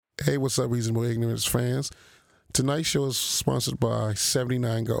Hey, what's up, Reasonable Ignorance fans? Tonight's show is sponsored by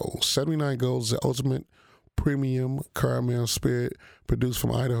 79 Gold. 79 Gold is the ultimate premium caramel spirit produced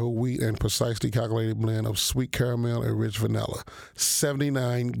from Idaho wheat and precisely calculated blend of sweet caramel and rich vanilla.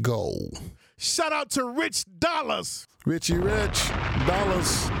 79 Gold. Shout out to Rich Dollars. Richie Rich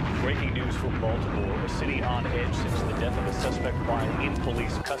Dollars. Breaking news from Baltimore, a city on edge since the death of a suspect while in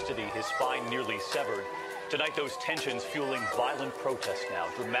police custody, his spine nearly severed. Tonight, those tensions fueling violent protests now.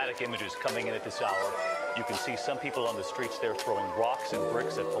 Dramatic images coming in at this hour. You can see some people on the streets there throwing rocks and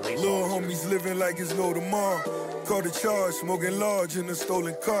bricks at police Little officers. homies living like it's no tomorrow. Caught a charge, smoking large in a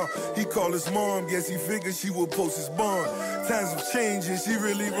stolen car. He called his mom, guess he figured she would post his bond. Times have changed and she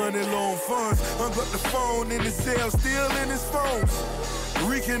really running low on funds. Hung up the phone in the cell, still in his phones.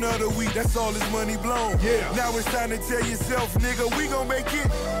 Reeking of the week, that's all his money blown. Yeah. Now it's time to tell yourself, nigga, we gon' make it.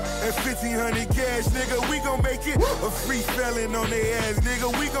 At 1,500 cash, nigga, we gon' make it. A free felon on their ass,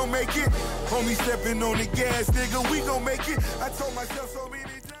 nigga, we gon' make it. Homie stepping on the gas, nigga, we gon' make it. I told myself so many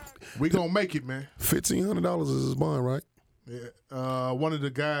times. We gonna make it, man. $1,500 is his bond, right? Yeah. One of the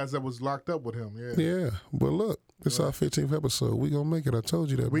guys that was locked up with him. Yeah. Yeah, but look, it's our 15th episode. We gonna make it. I told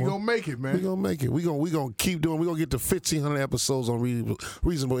you that. We boy. gonna make it, man. We gonna make it. We gonna keep doing. We gonna get to 1,500 episodes on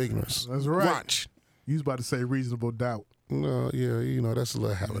Reasonable Ignorance. That's right. Watch. You was about to say Reasonable Doubt. No, yeah, you know that's a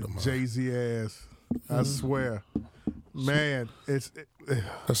little habit of mine. Jay-Z ass. I swear. Man,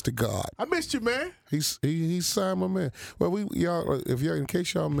 That's the God. I missed you, man. He's signed my man. Well, in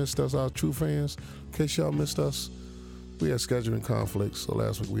case y'all missed us, our true fans, in case y'all missed us, we had scheduling conflicts. So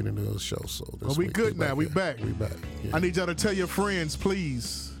last week we didn't do a show. So this Well, we week good now. We here. back. We back. Yeah. I need y'all to tell your friends,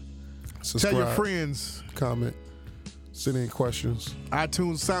 please. Subscribe, Tell your friends. comment, send in questions.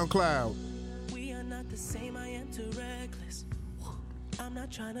 iTunes, SoundCloud. We are not the same, I am too reckless. I'm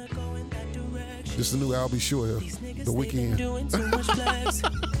not trying to go in that direction. This is the new Al B. Sure here. These niggas, The they been Weeknd. doing too much flex.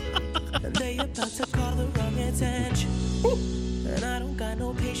 And they about to call the wrong attention. And I don't got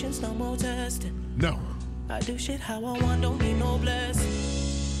no patience, no more testing. No. I do shit how I want, don't need no blessing.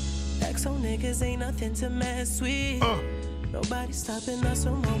 XO niggas ain't nothing to mess with. Nobody stopping us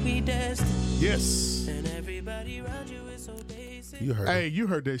from what we destined. Yes. And everybody around you is so basic. You heard Hey, it. you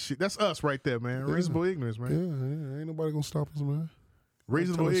heard that shit. That's us right there, man. Reasonable Ignorance, man. Yeah, ain't nobody gonna stop us, man.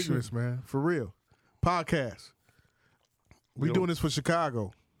 Reasonable Tell us Ignorance, shit. man. For real. Podcast. We doing this for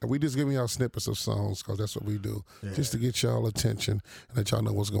Chicago. And we just giving y'all snippets of songs because that's what we do, just to get y'all attention and let y'all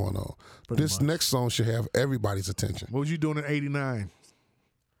know what's going on. This next song should have everybody's attention. What was you doing in 89?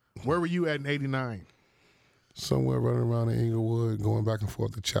 Where were you at in 89? Somewhere running around in Inglewood, going back and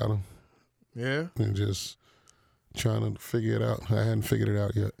forth to Chatham, Yeah? and just trying to figure it out. I hadn't figured it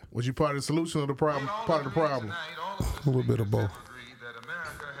out yet. Was you part of the solution or the problem? Part of the problem. A little bit of both.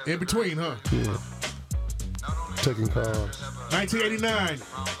 In between, huh? Yeah. Taking cars. 1989.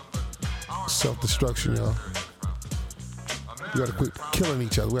 Self-destruction, y'all. We gotta quit killing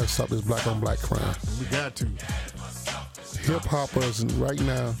each other. We gotta stop this black on black crime. We got to. Hip hoppers, and right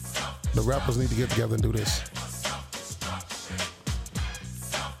now, the rappers need to get together and do this.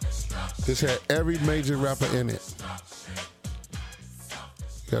 This had every major rapper in it.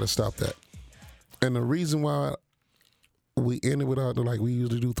 You gotta stop that. And the reason why we ended with like we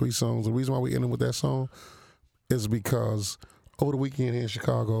usually do 3 songs, the reason why we ended with that song is because over the weekend here in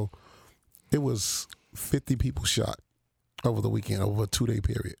Chicago, it was 50 people shot over the weekend, over a 2-day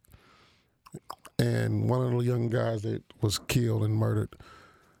period. And one of the young guys that was killed and murdered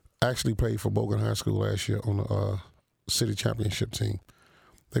actually played for Bogan High School last year on the city championship team.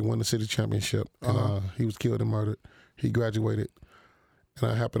 They won the city championship, and he was killed and murdered. He graduated,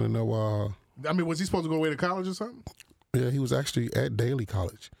 and I happen to know... I mean, was he supposed to go away to college or something? yeah, he was actually at Daly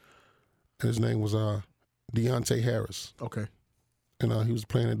College, and his name was Deontay Harris. Okay. And he was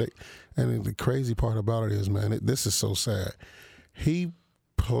playing today. And the crazy part about it is, man, this is so sad. He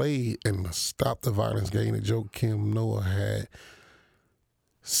played in the Stop the Violence game that Joe Kim Noah had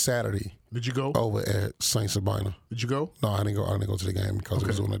Saturday Did you go? over at St. Sabina. Did you go? No, I didn't go to the game because it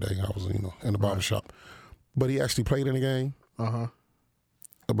was on the day. I was, in the barbershop. But he actually played in the game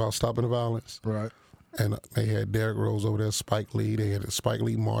about stopping the violence. Right. And they had Derrick Rose over there, Spike Lee. They had Spike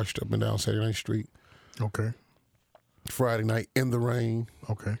Lee marched up and down Saturday Street. Okay. Friday night in the rain.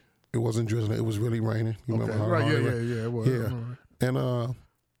 Okay. It wasn't drizzling. It was really raining. You remember how Right, hard yeah, it yeah, rained? yeah, it was. Yeah. All right. And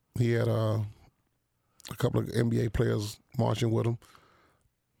he had a couple of NBA players marching with him.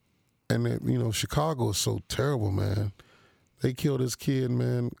 And then, Chicago is so terrible, man. They killed this kid,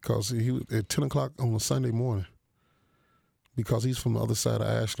 man, because he was at 10 o'clock on a Sunday morning. Because he's from the other side of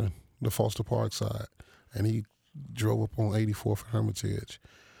Ashland, the Foster Park side. And he drove up on 84th and Hermitage.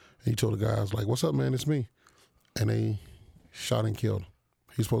 And he told the guys, like, "What's up, man? It's me." And they shot and killed him.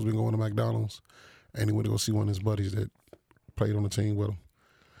 He's supposed to be going to McDonald's, and he went to go see one of his buddies that played on the team with him.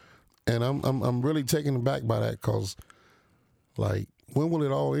 And I'm really taken aback by that because, like, when will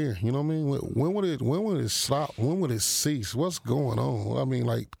it all end? You know what I mean? When will it stop? When will it cease? What's going on? I mean,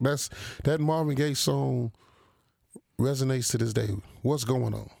 like, that Marvin Gaye song resonates to this day. What's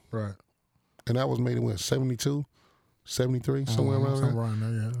going on? Right. And that was made in what, 72, 73, somewhere around there. Around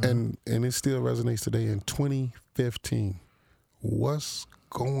there, yeah. And it still resonates today in 2015. What's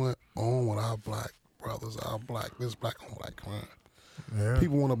going on with our black brothers, this black on black crime? Yeah.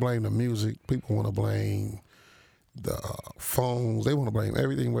 People want to blame the music. People want to blame the phones. They want to blame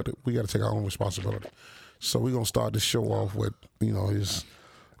everything, but we got to take our own responsibility. So we're gonna start the show off with, you know, his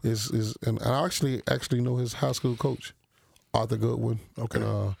and I actually know his high school coach, Arthur Goodwin. Okay.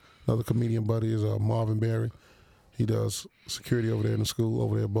 And, another comedian buddy is Marvin Berry. He does security over there in the school,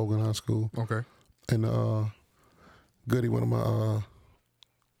 over there at Bogan High School. Okay. And Goody, one of my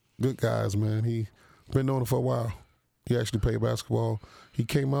good guys, man. He been knowing him for a while. He actually played basketball. He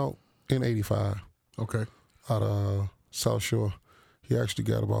came out in '85. Okay. Out of South Shore. He actually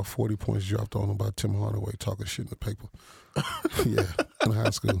got about 40 points dropped on him by Tim Hardaway talking shit in the paper. Yeah, in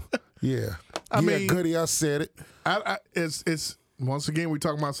high school. Yeah. I mean, Goody, I said it. It's once again, we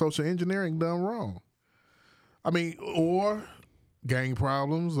talking about social engineering done wrong. I mean, or gang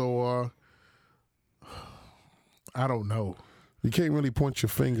problems, or I don't know. You can't really point your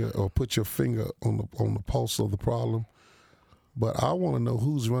finger or put your finger on the pulse of the problem. But I want to know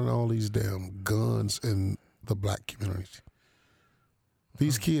who's running all these damn guns in the black community.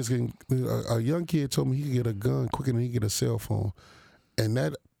 These kids can. A young kid told me he could get a gun quicker than he could get a cell phone, and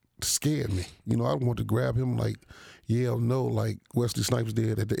that scared me. You know, I wanted to grab him like yell no, like Wesley Snipes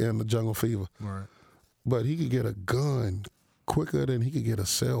did at the end of Jungle Fever. Right. But he could get a gun quicker than he could get a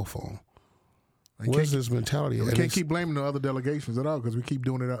cell phone. Where's this mentality? We can't keep blaming the other delegations at all because we keep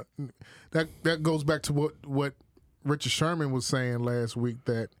doing it. That goes back to what Richard Sherman was saying last week,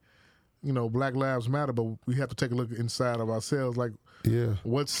 that, you know, Black Lives Matter, but we have to take a look inside of ourselves. Like, yeah,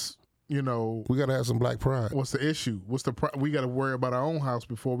 what's, you know, we got to have some black pride. What's the issue? We got to worry about our own house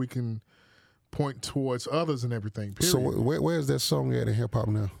before we can point towards others and everything. Period. So where's that song at in hip hop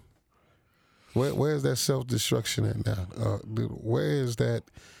now? Where's that self-destruction at now? Where is that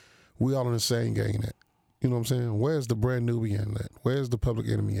we all in the same gang at? You know what I'm saying? Where's the Brand Nubian at? Where's the Public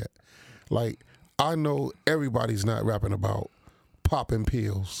Enemy at? Like, I know everybody's not rapping about popping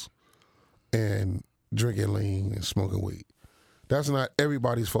pills and drinking lean and smoking weed. That's not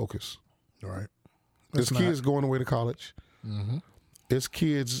everybody's focus. Right. It's kids going away to college. Mm-hmm. It's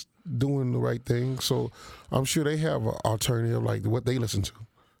kids doing the right thing. So I'm sure they have an alternative, like what they listen to.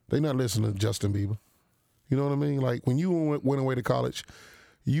 They not listening to Justin Bieber. You know what I mean? Like, when you went away to college,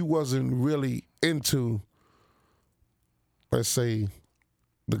 you wasn't really into, let's say,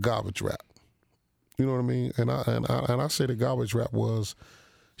 the garbage rap. You know what I mean? And I say the garbage rap was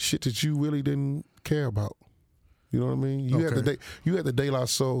shit that you really didn't care about. You know what I mean? You had the De La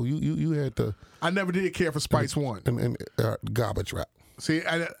Soul. You had the. I never did care for Spice One and garbage rap. See,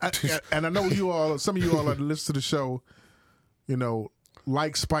 and I know you all. Some of you all that listen to the show, you know,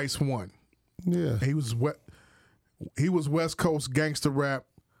 like Spice One. Yeah, he was West Coast gangster rap.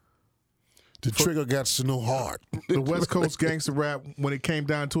 The trigger got to know hard. The West Coast gangster rap, when it came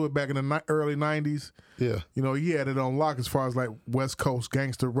down to it back in the early 90s. Yeah. You know, he had it on lock as far as like West Coast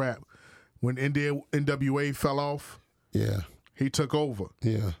gangster rap. When NWA fell off, yeah, he took over.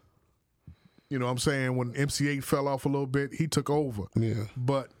 Yeah. You know what I'm saying? When MC8 fell off a little bit, he took over. Yeah.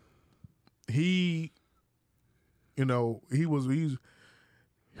 But he, you know,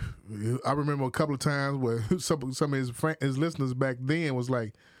 I remember a couple of times where some of his listeners back then was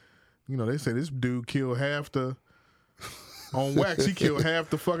like, you know, they said this dude killed half the on wax. He killed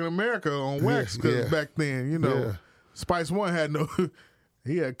half the fucking America on wax because back then, you know, Spice One had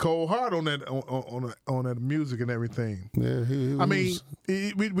he had cold heart on that on that music and everything. Yeah, I mean,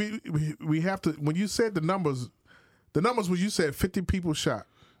 we have to. When you said the numbers was, you said 50 people shot.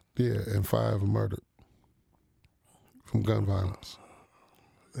 Yeah, and 5 murdered from gun violence.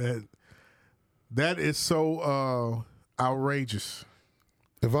 That is so outrageous.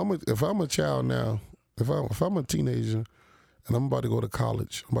 If I'm a child now, if I'm a teenager and I'm about to go to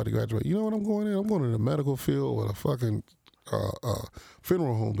college, I'm about to graduate, you know what I'm going in? I'm going in the medical field or the fucking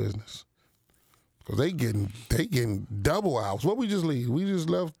funeral home business. Because they getting double hours. What we just leave? We just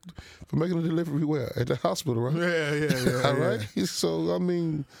left for making a delivery where? At the hospital, right? Yeah. All right? So, I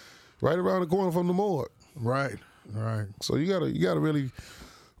mean, right around the corner from the morgue. Right. So you gotta really,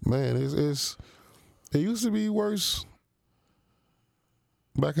 man, it used to be worse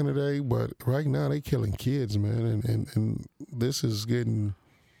back in the day, but right now they killing kids, man, and this is getting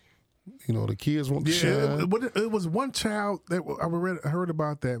You know, the kids want to shine. It was one child that I heard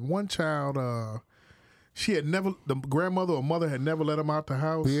about that. One child, the grandmother or mother had never let him out the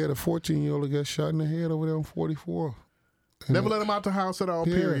house. Yeah, the 14-year-old that got shot in the head over there on 44. Never let him out the house at all,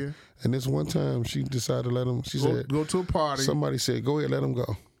 period. And this one time she decided to let him, she said, go to a party. Somebody said, go ahead, let him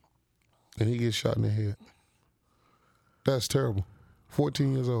go. And he gets shot in the head. That's terrible.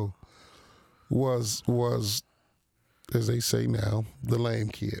 14 years old. Was, as they say now, the lame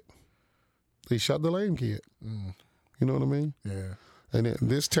kid. They shot the lame kid. Mm. You know what I mean? Yeah. And in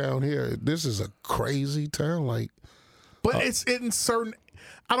this town here, this is a crazy town. But it's in certain.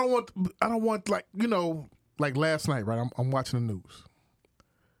 I don't want like last night, right? I'm watching the news,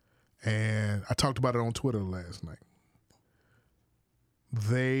 and I talked about it on Twitter last night.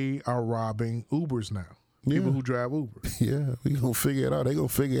 They are robbing Ubers now. People who drive Uber. Yeah, we gonna figure it out. They gonna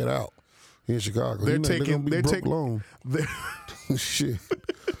figure it out in Chicago. They're Shit.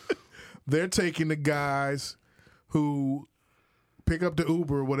 They're taking the guys who pick up the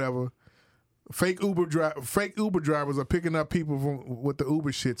Uber or whatever. Fake Uber drivers are picking up people with the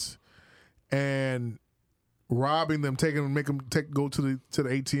Uber shits and robbing them, make them go to the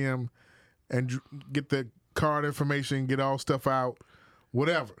ATM and get the card information, get all stuff out,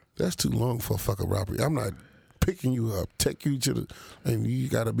 whatever. That's too long for a fucking robbery. I'm not picking you up, take you to and you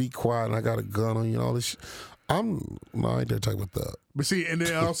got to be quiet, and I got a gun on you and all this shit. I ain't that type of thug. But see, and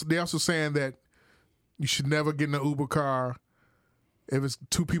they also saying that you should never get in an Uber car if it's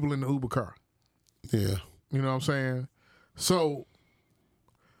two people in the Uber car. Yeah. You know what I'm saying? So,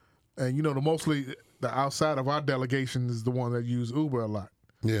 and mostly the outside of our delegation is the one that use Uber a lot.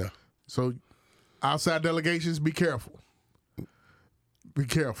 Yeah. So, outside delegations, be careful. Be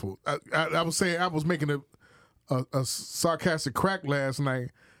careful. I was saying, I was making a sarcastic crack last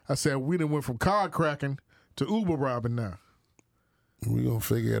night. I said we done went from card cracking to Uber robbing now. We gonna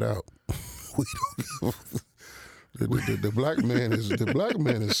figure it out. We don't. The black man is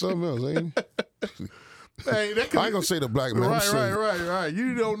something else, ain't he? Hey, I ain't gonna say the black man. Right.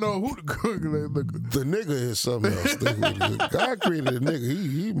 You don't know who the nigga is something else. The guy created a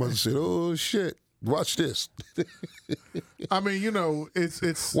nigga. He must have said, "Oh shit, watch this." I mean,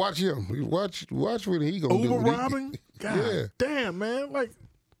 it's watch him. Watch what he gonna do. Uber robbing. God damn, man! Like,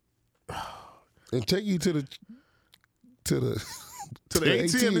 and take you to the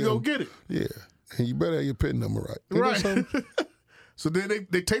ATM to go get it. Yeah, and you better have your PIN number right. Right. So then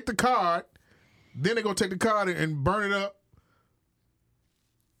they take the card. Then they're going to take the card and burn it up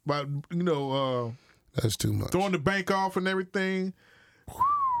by, that's too much. Throwing the bank off and everything.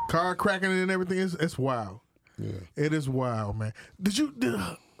 Card cracking and everything. It's wild. Yeah. It is wild, man.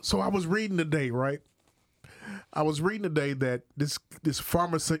 So I was reading today, right? I was reading today that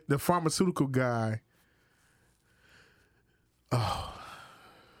the pharmaceutical guy,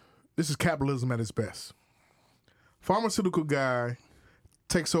 this is capitalism at its best. Pharmaceutical guy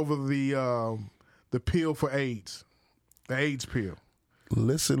takes over the pill for AIDS, the AIDS pill.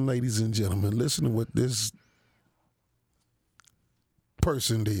 Listen, ladies and gentlemen, listen to what this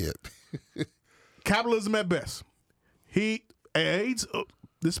person did. Capitalism at best.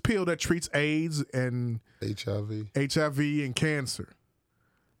 This pill that treats AIDS and HIV and cancer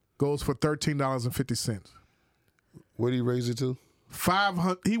goes for $13.50. What did he raise it to?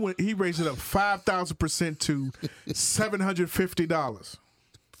 500. He raised it up 5,000% to $750.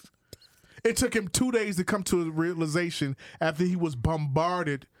 It took him 2 days to come to a realization after he was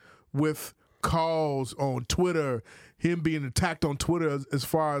bombarded with calls on Twitter, him being attacked on Twitter as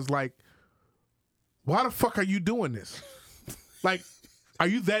far as like, why the fuck are you doing this? Like, are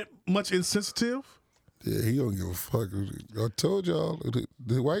you that much insensitive? Yeah, he don't give a fuck. I told y'all,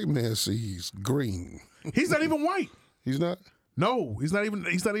 the white man sees green. He's not even white. He's not? No, he's not even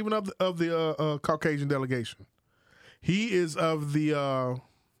of the Caucasian delegation. He is of the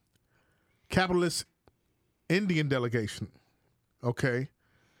capitalist Indian delegation. Okay?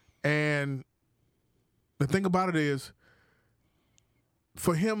 And the thing about it is,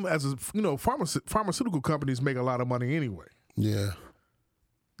 for him as a, pharmaceutical companies make a lot of money anyway. Yeah.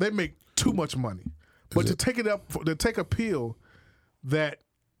 They make too much money. But to take a pill that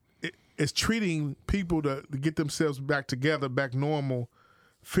is treating people to get themselves back together, back normal,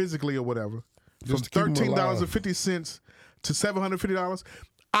 physically or whatever, just from $13.50 to $750,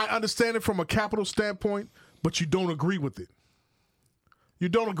 I understand it from a capital standpoint, but you don't agree with it. You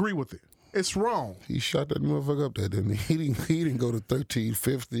don't agree with it. It's wrong. He shot that motherfucker up there, didn't he? He didn't go to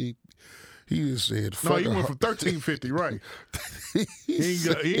 $13.50. He just said, fuck. No, he went from $13.50, right.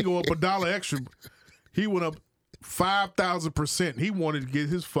 he ain't go up $1 extra. He went up 5,000%. He wanted to get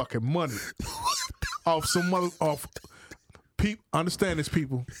his fucking money off some other, understand this,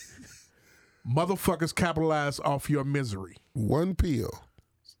 people. Motherfuckers capitalize off your misery. One pill,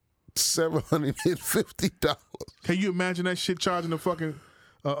 $750. Can you imagine that shit charging the fucking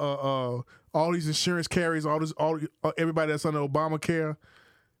all these insurance carriers, everybody that's under Obamacare,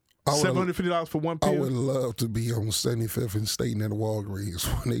 $750 for one pill? I would love to be on 75th and State at Walgreens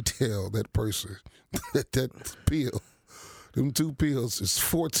when they tell that person that pill, them 2 pills is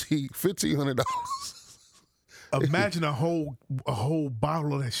 $1,500. Imagine a whole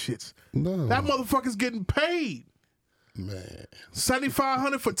bottle of that shit. No, That motherfucker's getting paid. man.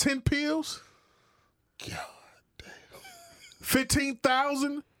 $7,500 for 10 pills. God damn.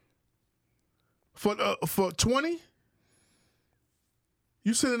 $15,000 for 20.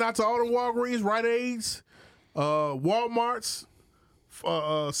 You sending out to all the Walgreens, Rite Aids, Walmarts,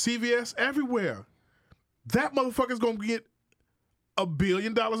 CVS, everywhere. That motherfucker's gonna get $1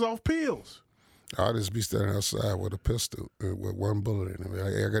 billion off pills. I'll just be standing outside with a pistol with one bullet in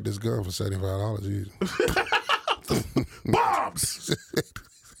it. I got this gun for $75. Bombs!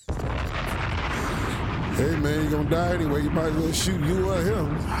 Hey man, you're gonna die anyway. You might as well shoot you or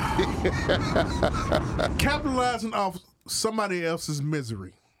him. Capitalizing off somebody else's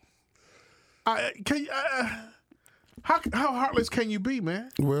misery. How heartless can you be, man?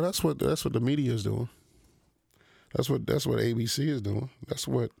 Well, that's what the media is doing. That's what ABC is doing. That's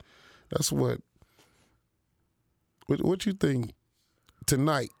what you think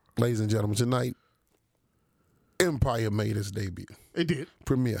tonight, ladies and gentlemen, tonight Empire made its debut. It did.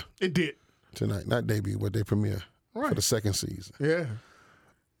 Premiere. It did. Tonight. Not debut, but they premiere Right. for the second season. Yeah.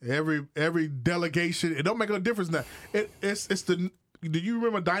 Every delegation, it don't make no difference now. It's the. Do you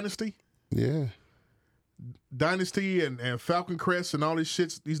remember Dynasty? Yeah. Dynasty and Falcon Crest and all these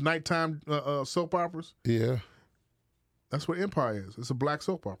shits, these nighttime soap operas. Yeah. That's what Empire is. It's a black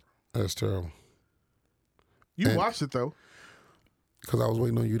soap opera. That's terrible. You watched it though. Because I was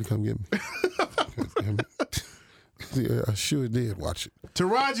waiting on you to come get me. Yeah, I sure did watch it.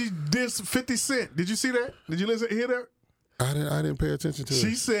 Taraji dissed 50 Cent. Did you see that? Did you hear that? I didn't pay attention to it.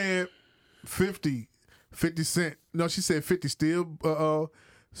 She said 50 Cent. No, she said 50 still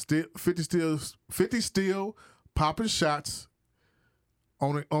 50 still popping shots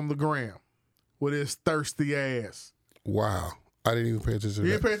on the gram with his thirsty ass. Wow. I didn't even pay attention to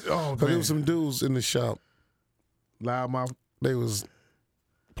You that. didn't pay- oh, There man. was some dudes in the shop. Loudmouth. They was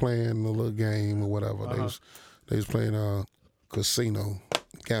playing a little game or whatever. They was playing casino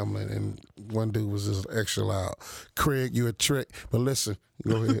gambling, and one dude was just extra loud. Craig, you a trick. But listen,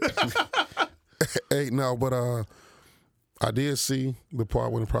 go ahead. Hey, no, but I did see the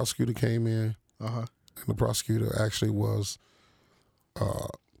part when the prosecutor came in, and the prosecutor actually was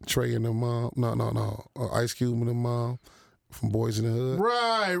Trey and the mom. No, Ice Cube and the mom from Boys in the Hood.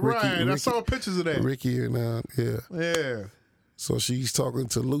 Right. I saw pictures of that. Ricky and yeah. Yeah. So she's talking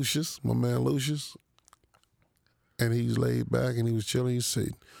to Lucius, my man Lucius, and he's laid back and he was chilling. He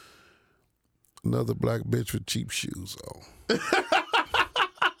said, "Another black bitch with cheap shoes on."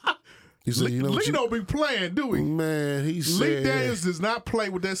 He said, "You know what Lee don't be playing, do we? Man, he Lee said, Daniels does not play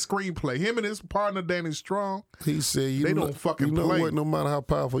with that screenplay. Him and his partner Danny Strong. he said, They don't fucking you know play. what? No matter how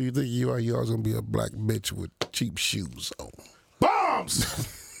powerful you think you are, you're always gonna be a black bitch with cheap shoes on." Bombs!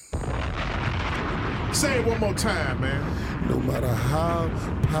 Say it one more time, man. No matter how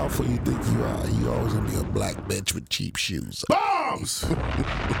powerful you think you are, you always gonna be a black bitch with cheap shoes on. Bombs!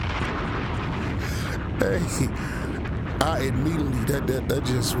 Hey, I immediately that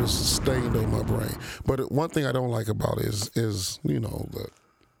just was stained on my brain. But one thing I don't like about it is you know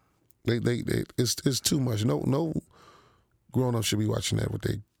it's too much. No grown up should be watching that with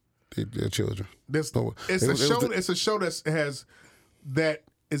their children. It's a show that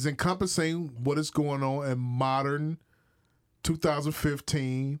is encompassing what is going on in modern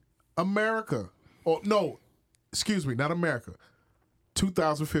 2015 America. Or no, excuse me, not America.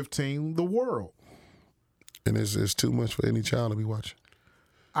 2015 the world. And it's too much for any child to be watching.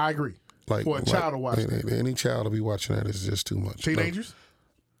 I agree. For a child to watch that. Any child to be watching that is just too much. Teenagers?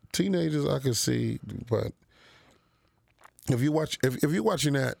 Teenagers I can see, but if you're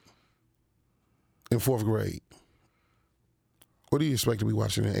watching that in 4th grade, what do you expect to be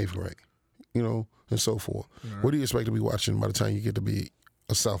watching in 8th grade? You know, and so forth. Right. What do you expect to be watching by the time you get to be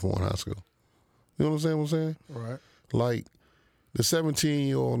a sophomore in high school? You know what I'm saying? Right. Like the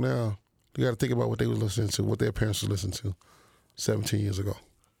 17-year-old now, you got to think about what they were listening to, what their parents were listening to 17 years ago.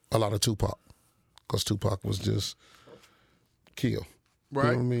 A lot of Tupac, because Tupac was just killed. Right.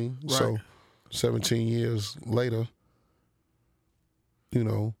 You know what I mean? Right. So 17 years later, you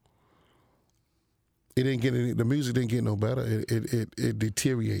know, the music didn't get no better. It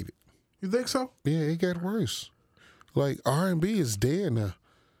deteriorated. You think so? Yeah, it got worse. Like R&B is dead now.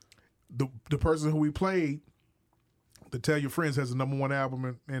 the person who we played, to Tell Your Friends, has the #1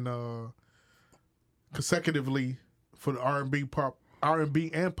 album in consecutively for the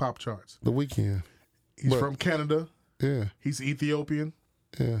R&B and pop charts. The Weeknd. He's from Canada. Yeah. He's Ethiopian.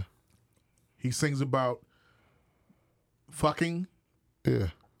 Yeah. He sings about fucking,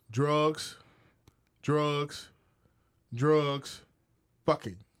 Yeah. drugs,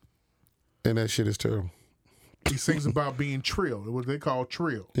 fucking. And that shit is terrible. He sings about being trill, what they call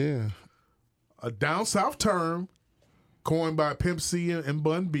trill. Yeah. A down south term coined by Pimp C and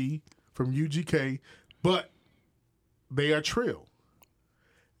Bun B from UGK, but they are trill.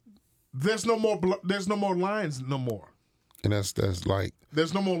 There's no more lines no more. And that's like,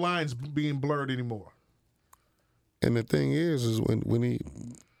 There's no more lines being blurred anymore. and the thing is when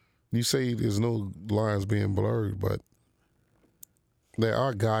you say there's no lines being blurred, but there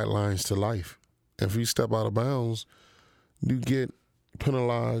are guidelines to life. If you step out of bounds, you get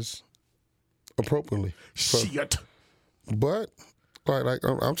penalized appropriately. Shit. But like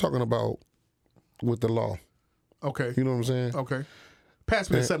I'm talking about with the law. Okay. You know what I'm saying? Okay. Pass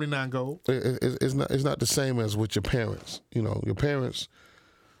me the 79 gold. It's not the same as with your parents. You know, your parents.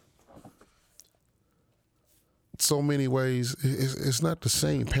 So many ways, it's not the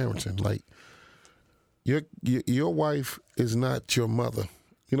same parenting. Like your wife is not your mother.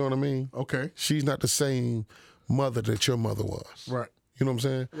 You know what I mean? Okay. She's not the same mother that your mother was. Right. You know what I'm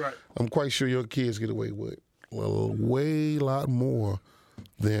saying? Right. I'm quite sure your kids get away with a way lot more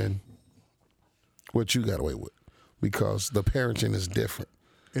than what you got away with because the parenting is different.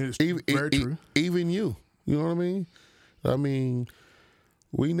 It is very true. Even you know what I mean? I mean,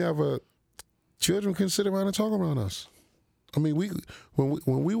 children can sit around and talk around us. I mean,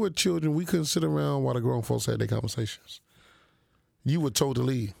 when we were children, we couldn't sit around while the grown folks had their conversations. You were told to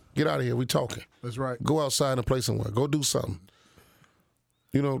leave. Get out of here. We talking. That's right. Go outside and play somewhere. Go do something.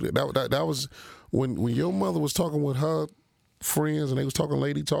 You know, that was when your mother was talking with her friends and they was talking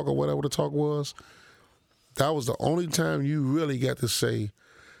lady talk or whatever the talk was. That was the only time you really got to say,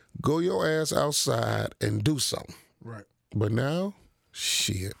 go your ass outside and do something. Right. But now,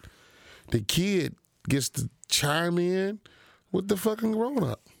 shit. The kid gets to chime in with the fucking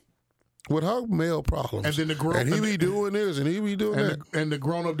grown-up. With her male problems. And then and he be doing this and he be doing that. And the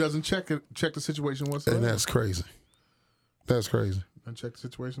grown-up doesn't check the situation whatsoever. And that's crazy. That's crazy. Doesn't check the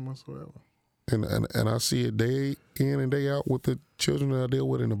situation whatsoever. And I see it day in and day out with the children that I deal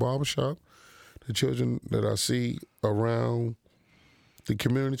with in the barbershop, the children that I see around the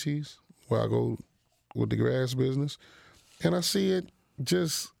communities where I go with the grass business. And I see it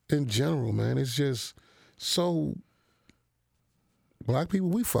just in general, man. It's just so, black people,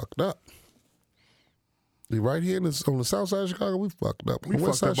 we fucked up. Right here on the south side of Chicago, we fucked up. We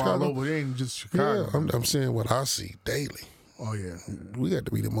West fucked side up of all Chicago, over. It ain't just Chicago. Yeah, I'm saying what I see daily. Oh, yeah. We got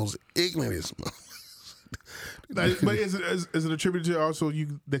to be the most ignorant. But is it attributed to also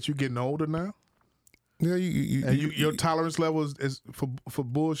that you're getting older now? Yeah, your tolerance level is for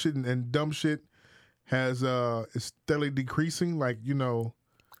bullshit and dumb shit is steadily decreasing. Like, you know,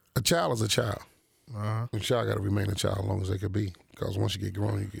 a child is a child. Uh-huh. A child got to remain a child as long as they could be. Because once you get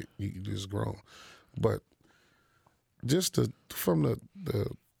grown, you just grown. But just from the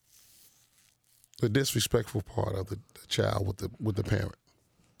disrespectful part of the child with the parent,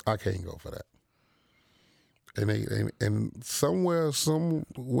 I can't go for that. And somewhere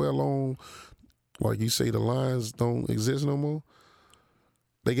along, like you say, the lines don't exist no more.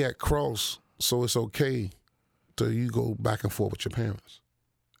 They got crossed, so it's okay to you go back and forth with your parents.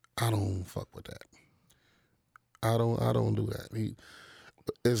 I don't fuck with that. I don't do that.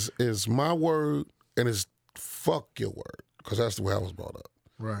 It's my word, and it's fuck your word, because that's the way I was brought up.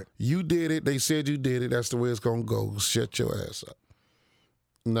 Right. You did it. They said you did it. That's the way it's gonna go. Shut your ass up.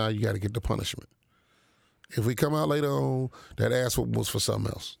 Now you got to get the punishment. If we come out later on, that ass whooping was for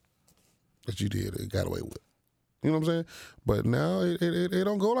something else that you did, it got away with. You know what I'm saying? But now it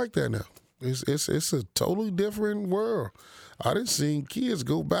don't go like that now. It's a totally different world. I done seen kids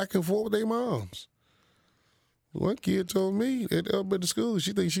go back and forth with their moms. One kid told me up at the school,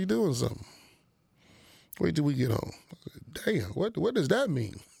 she thinks she doing something. Wait till we get home. I said, damn, what does that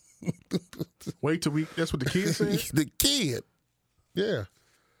mean? Wait till that's what the kid said? The kid. Yeah.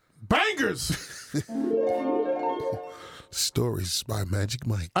 Bangers! Stories by Magic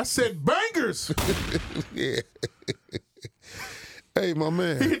Mike. I said bangers! Yeah. Hey, my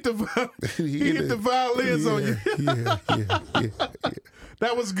man. He hit the violins on you. Yeah.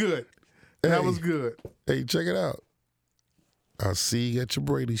 That was good. That was good. Hey, check it out. I see you got your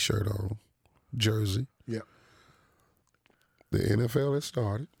Brady shirt on, jersey. Yeah. The NFL has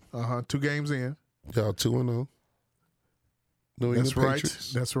started. 2 games in. Y'all 2-0. That's right.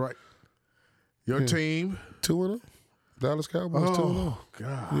 That's right. Your team 2-0. Dallas Cowboys 2-0. Oh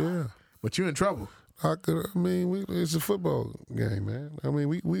God. Yeah. But you in trouble. It's a football game, man. I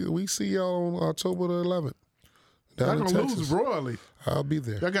mean, we see y'all on October the 11th. Y'all Down in gonna Texas. lose royally. I'll be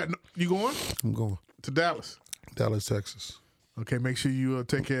there. You going I'm going. to Dallas? Dallas, Texas. Okay, make sure you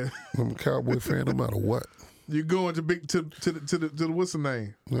take care. I'm a Cowboy fan no matter what. You're going to the what's the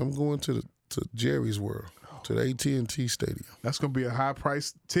name? I'm going to Jerry's World, to the AT&T Stadium. That's gonna be a high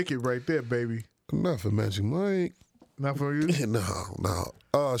price ticket right there, baby. Not for Magic Mike. Not for you. No.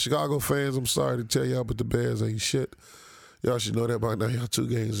 Chicago fans, I'm sorry to tell y'all, but the Bears ain't shit. Y'all should know that by now. Y'all 2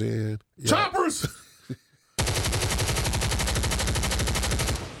 games in. Choppers.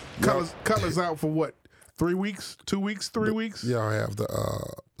 Colors out for what? 3 weeks? 2 weeks? 3 weeks? Y'all have the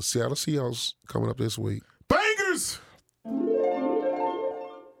Seattle Seahawks coming up this week. Bangers.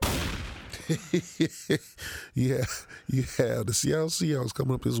 Yeah, you have the Seattle Seahawks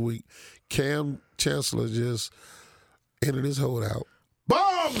coming up this week. Cam Chancellor just entered his holdout.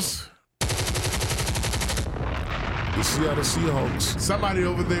 Bombs. The Seattle Seahawks Somebody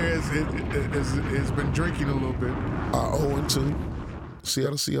over there has been drinking a little bit. are 0-2.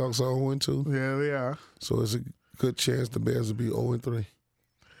 Seattle Seahawks are 0-2. Yeah, they are. So it's a good chance the Bears will be 0-3.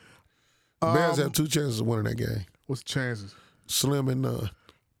 The Bears have 2 chances of winning that game. What's the chances? Slim and none.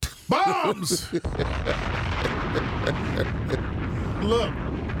 Bombs. Look.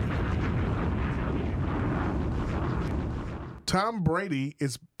 Tom Brady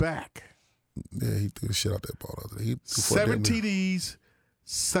is back. Yeah, he threw the shit out that ball out there. He threw 7 TDs,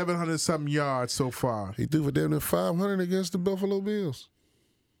 700-something yards so far. He threw for damn near 500 against the Buffalo Bills.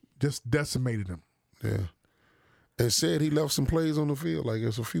 Just decimated them. Yeah. And said he left some plays on the field. Like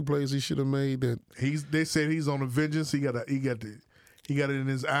there's a few plays he should have made that They said he's on a vengeance. He got it in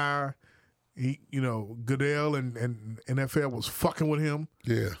his eye. Goodell and NFL was fucking with him.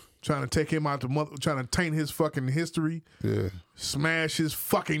 Yeah. Trying to take him out trying to taint his fucking history. Yeah. Smash his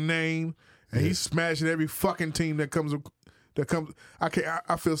fucking name. And he's smashing every fucking team that comes. I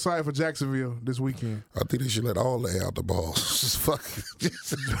feel sorry for Jacksonville this weekend. I think they should let all lay out the balls. Just fucking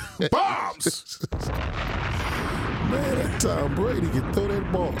Bombs. Man, that Tom Brady can throw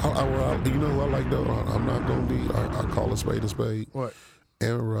that ball. You know who I like though? I'm not gonna be. I call a spade a spade. What?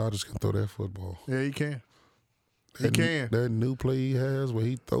 Aaron Rodgers can throw that football. Yeah, he can. He can. That new play he has where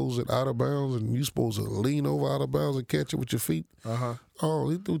he throws it out of bounds and you supposed to lean over out of bounds and catch it with your feet. Oh,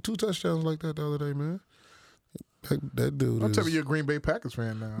 he threw 2 touchdowns like that the other day, man. That dude. Don't tell me you're a Green Bay Packers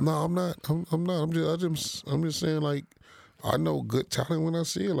fan now. No, I'm not. I'm not. I'm just saying, like, I know good talent when I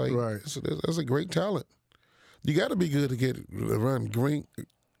see it. Like, right. That's a great talent. You got to be good to run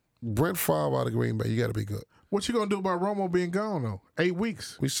Brent Favre out of Green Bay. You got to be good. What you gonna do about Romo being gone though? 8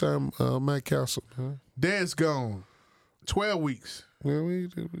 weeks. We signed Matt Castle. Huh? Dad's gone. 12 weeks. Yeah, we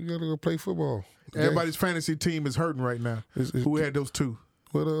got to go play football. Everybody's fantasy team is hurting right now. Who had those 2?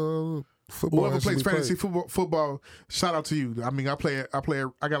 But football. Whoever plays fantasy football, shout out to you. I mean, I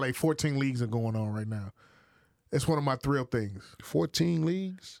got like 14 leagues going on right now. It's one of my thrill things. 14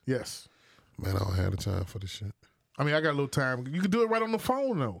 leagues? Yes. Man, I don't have the time for this shit. I mean, I got a little time. You can do it right on the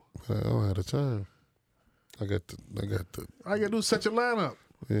phone though. I don't have the time. I got the. All you gotta do is set your lineup.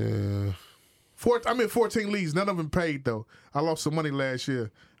 Yeah. I'm in 14 leagues. None of them paid though. I lost some money last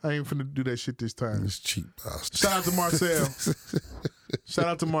year. I ain't finna do that shit this time. It's cheap bastard. Shout out to Marcel. Shout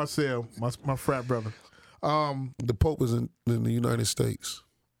out to Marcel, my frat brother. The Pope is in the United States.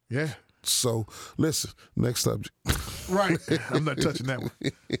 Yeah. So listen, next subject. Right. I'm not touching that one.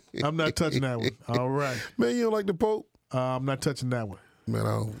 I'm not touching that one. All right. Man, you don't like the Pope? I'm not touching that one. Man,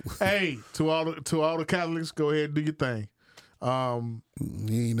 I don't. Hey, to all the Catholics, go ahead and do your thing.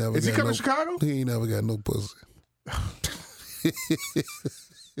 He ain't never. Is he coming to Chicago? He ain't never got no pussy.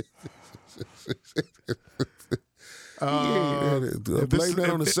 Blame that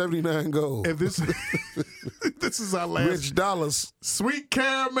on the 79 goal. If this this is our last Rich Dollars. Sweet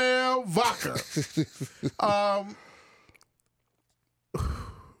caramel vodka.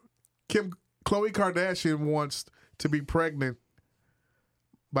 Khloe Kardashian wants to be pregnant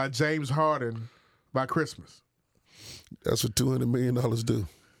by James Harden by Christmas. That's what $200 million do.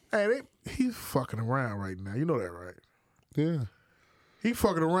 Hey, he's fucking around right now. You know that, right? Yeah. He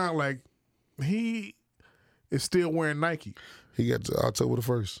fucking around like he is still wearing Nike. He got to October the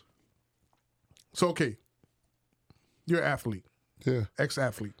 1st. So, okay, you're an athlete. Yeah.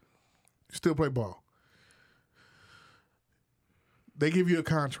 Ex-athlete. You still play ball. They give you a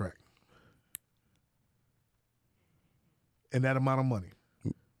contract. And that amount of money.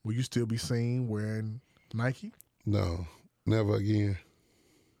 Will you still be seen wearing Nike? No, never again.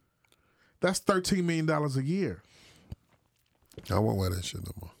 That's $13 million a year. I won't wear that shit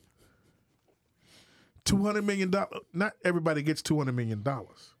no more. $200 million. Not everybody gets $200 million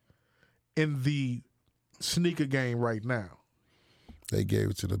in the sneaker game right now. They gave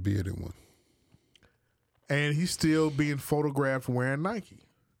it to the bearded one. And he's still being photographed wearing Nike.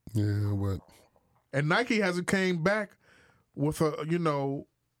 Yeah, but And Nike hasn't came back with a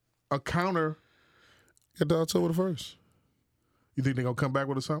counter. get to October the 1st. You think they're going to come back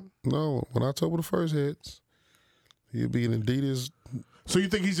with something? No, when October the 1st hits, he'll be in Adidas. So you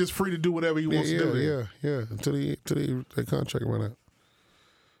think he's just free to do whatever he wants to do? Yeah. Until the contract run out.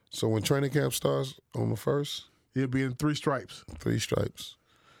 So when training camp starts on the 1st, He'll be in 3 stripes. 3 stripes.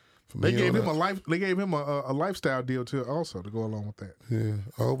 They gave him a lifestyle deal too, also to go along with that. Yeah,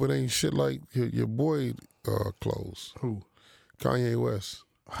 I hope it ain't shit like your boy clothes. Who? Kanye West.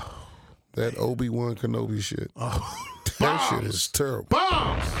 That Obi-Wan Kenobi shit. Oh. That shit is terrible.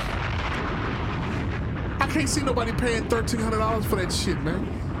 Bombs! I can't see nobody paying $1,300 for that shit, man.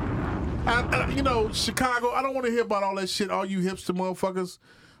 Chicago, I don't want to hear about all that shit, all you hipster motherfuckers.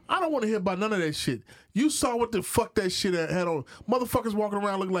 I don't want to hear about none of that shit. You saw what the fuck that shit had on. Motherfuckers walking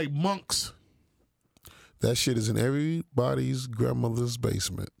around looking like monks. That shit is in everybody's grandmother's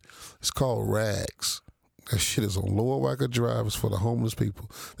basement. It's called rags. That shit is on Lower Wacker Drive. It's for the homeless people.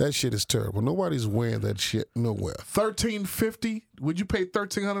 That shit is terrible. Nobody's wearing that shit nowhere. $1,350? Would you pay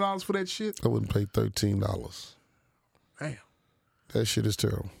 $1,300 for that shit? I wouldn't pay $13. Damn. That shit is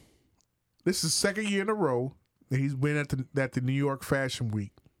terrible. This is the second year in a row that he's been at the New York Fashion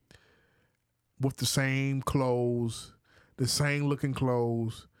Week with the same clothes, the same looking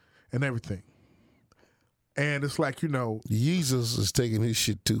clothes, and everything. And it's like, Yeezus is taking his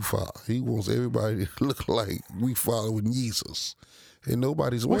shit too far. He wants everybody to look like we following Yeezus. And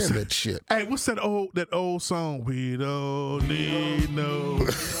nobody's wearing that shit. Hey, what's that old song? We don't need no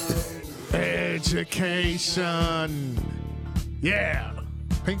education. Yeah.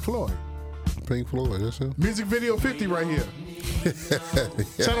 Pink Floyd. Pink Floyd, that's him? Music video 50 right here.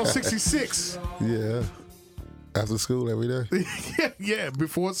 Channel 66. Yeah. After school every day. Yeah,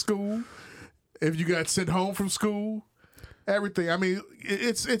 before school. If you got sent home from school, everything. I mean,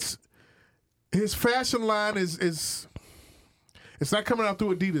 it's his fashion line is it's not coming out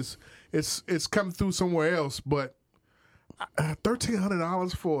through Adidas. It's coming through somewhere else. But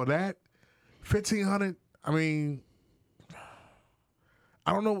 $1,300 for that, $1,500. I mean,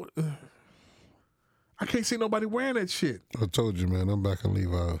 I don't know. I can't see nobody wearing that shit. I told you, man. I'm back in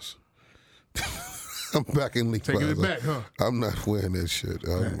Levi's. I'm back in Levi's. Taking it back, huh? I'm not wearing that shit.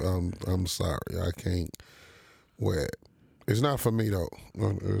 I'm sorry. I can't wear it. It's not for me though.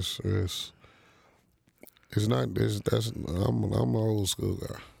 It's not. I'm an old school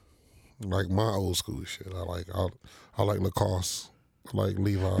guy. Like my old school shit. I like Lacoste. I like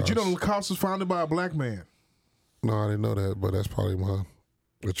Levi's. Did you know Lacoste was founded by a black man? No, I didn't know that, but that's probably my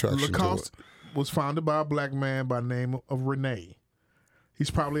attraction Lacoste to it. was founded by a black man by the name of Rene.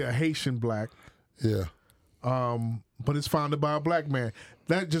 He's probably a Haitian black. Yeah. But it's founded by a black man.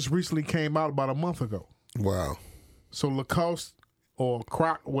 That just recently came out about a month ago. Wow. So Lacoste or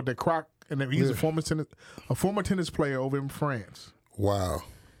Croc, and he's a former tennis player over in France. Wow.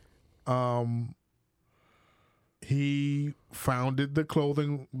 He founded the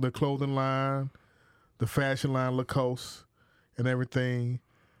clothing line, the fashion line Lacoste, and everything.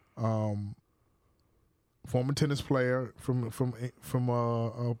 Former tennis player from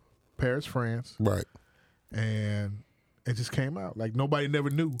Paris, France. Right. And it just came out. Like nobody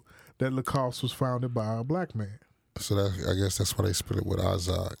never knew that Lacoste was founded by a black man. So I guess that's why they split it with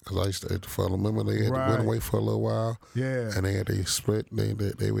Azad. Because I used to follow. Remember they had went away for a little while. Yeah. And they split. They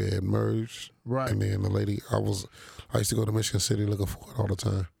had merged. Right. And then the lady, I used to go to Michigan City looking for it all the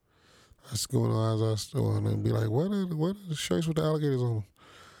time. I used to go in the Azad store and be like, what are the shirts with the alligators on them?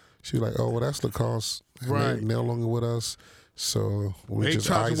 She was like, oh, well, that's Lacoste. And right. They're no longer with us. So we they just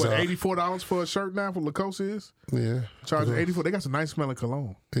charging what, Izod. $84 for a shirt now for Lacoste is? Yeah. Charging $84. They got some nice smelling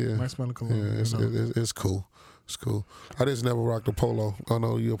cologne. Yeah. Nice smelling cologne. Yeah, it's cool. It's cool. I just never rocked a polo. I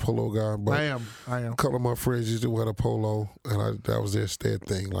know you're a polo guy, but I am. A couple of my friends used to wear a polo, and that was their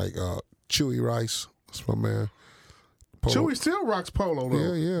thing. Like Chewy Rice, that's my man. Polo. Chewy still rocks polo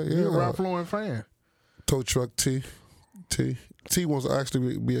though. Yeah. You're a Ralph Lauren fan. Tow Truck T wants to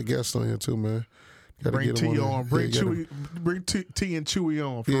actually be a guest on here too, man. Gotta Bring T on. Bring Chewy. Bring T and Chewy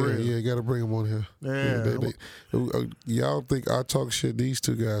on for real. Yeah, got to bring them on here. Yeah. Y'all think I talk shit? These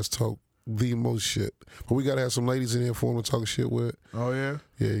two guys talk the most shit. But we got to have some ladies in here for them to talk shit with. Oh yeah.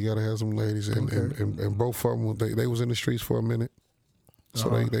 Yeah, you got to have some ladies, and both of them they was in the streets for a minute, so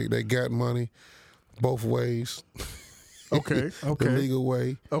they got money both ways. Okay. The legal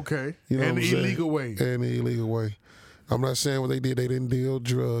way. Okay. You know and what the I'm saying? illegal way. And the illegal way. I'm not saying what they did. They didn't deal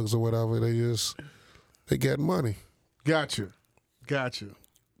drugs or whatever. They just They got money. Gotcha.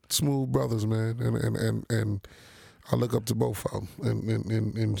 Smooth brothers, man, and I look up to both of them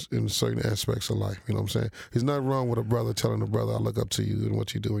in certain aspects of life. You know what I'm saying? There's nothing wrong with a brother telling a brother, I look up to you and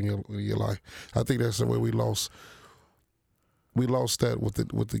what you do in your life. I think that's the way we lost that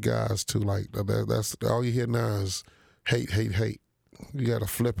with the guys too. Like that's all you hear now is hate. You got to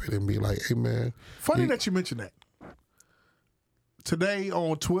flip it and be like, hey man. Funny that you mentioned that. Today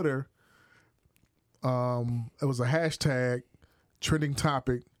on Twitter, it was a hashtag trending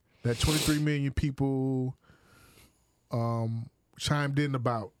topic that 23 million people chimed in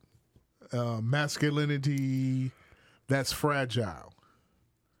about masculinity that's fragile.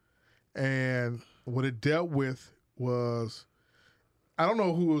 And what it dealt with was, I don't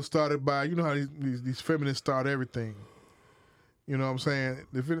know who it was started by. You know how these feminists start everything. You know what I'm saying?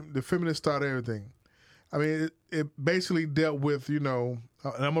 The feminists start everything. I mean, it basically dealt with, and I'm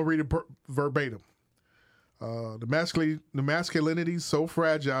going to read it verbatim. The masculinity so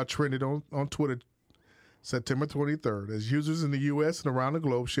fragile trended on Twitter September 23rd as users in the U.S. and around the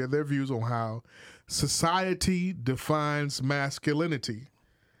globe shared their views on how society defines masculinity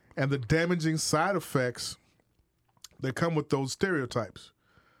and the damaging side effects that come with those stereotypes.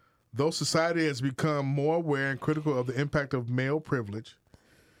 Though society has become more aware and critical of the impact of male privilege,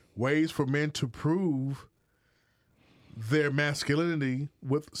 ways for men to prove their masculinity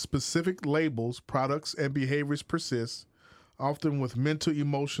with specific labels, products, and behaviors persist, often with mental,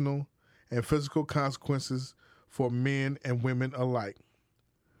 emotional, and physical consequences for men and women alike.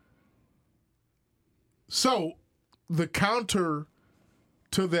 So, the counter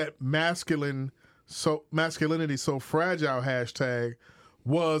to that masculinity so fragile hashtag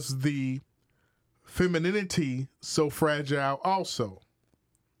was the femininity so fragile also.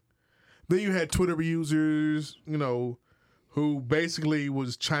 Then you had Twitter users, who basically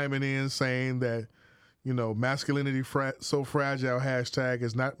was chiming in saying that, masculinity so fragile hashtag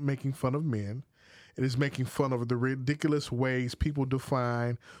is not making fun of men. It is making fun of the ridiculous ways people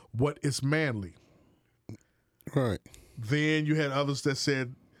define what is manly. Right. Then you had others that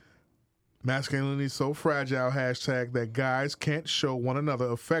said masculinity so fragile hashtag that guys can't show one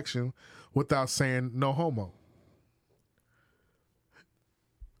another affection without saying no homo.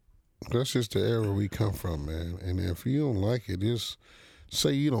 That's just the era we come from, man. And if you don't like it, just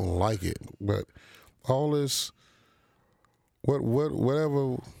say you don't like it. But all this,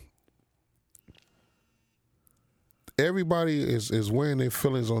 whatever, everybody is wearing their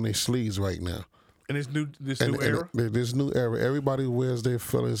feelings on their sleeves right now. And this new era? This new era, everybody wears their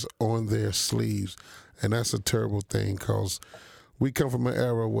feelings on their sleeves. And that's a terrible thing because we come from an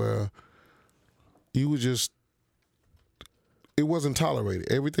era where you would just, it wasn't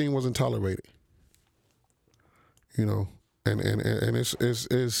tolerated. Everything wasn't tolerated. And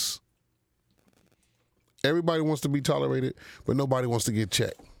it's everybody wants to be tolerated, but nobody wants to get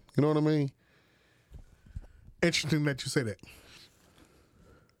checked. You know what I mean? Interesting that you say that.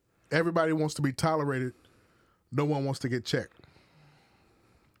 Everybody wants to be tolerated. No one wants to get checked.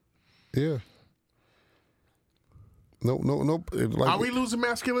 Yeah. No. Like, are we losing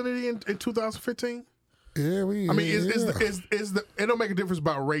masculinity in 2015? Yeah, it don't make a difference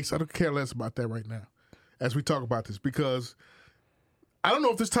about race. I don't care less about that right now as we talk about this, because I don't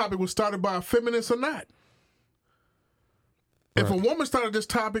know if this topic was started by a feminist or not. If a woman started this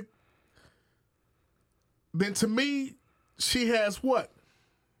topic, then to me, she has what?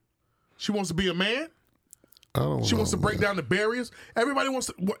 She wants to be a man. She wants to break down the barriers. Everybody wants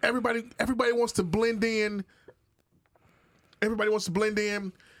to blend in. Everybody wants to blend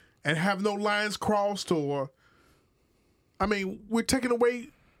in and have no lines crossed, we're taking away.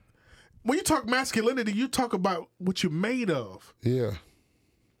 When you talk masculinity, you talk about what you're made of. Yeah.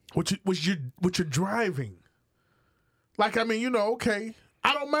 What you're driving. Like, okay,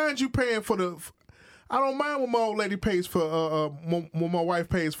 I don't mind you paying I don't mind when my old lady pays for when my wife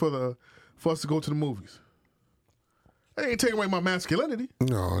pays for us to go to the movies. That ain't taking away my masculinity.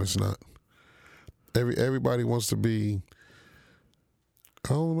 No, it's not. Everybody wants to be.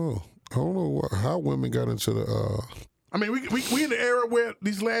 I don't know how women got into the. We in the era where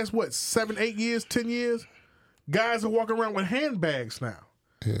these last 7, 8 years, 10 years, guys are walking around with handbags now.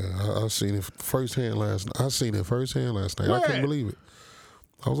 Yeah, I seen it firsthand last night. Where? I couldn't believe it.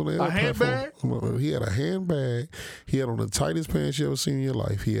 I was on the handbag? He had a handbag. He had on the tightest pants you ever seen in your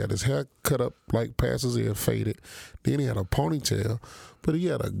life. He had his hair cut up like past his ear, faded. Then he had a ponytail, but he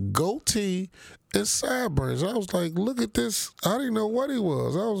had a goatee and sideburns. I was like, look at this. I didn't know what he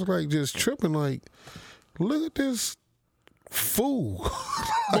was. I was like just tripping like, look at this fool.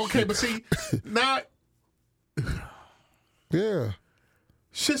 Okay, but see, now. Yeah.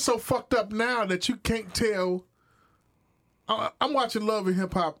 shit's so fucked up now that you can't tell. I'm watching Love and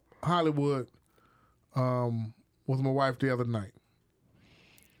Hip Hop Hollywood with my wife the other night.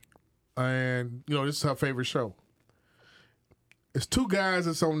 And, this is her favorite show. It's two guys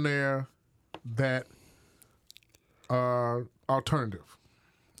that's on there that are alternative.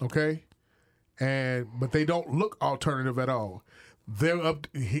 Okay? But they don't look alternative at all. They're up.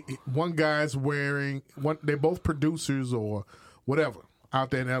 One guy's wearing one. They're both producers or whatever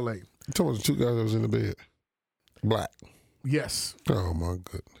out there in L.A. You talking about the two guys that was in the bed, black. Yes. Oh my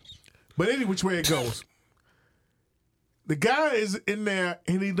goodness. But any which way it goes, the guy is in there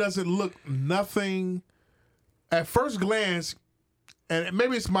and he doesn't look nothing. At first glance, and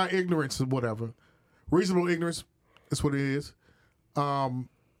maybe it's my ignorance or whatever, reasonable ignorance. That's what it is. I'm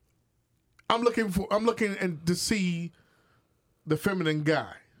looking to see the feminine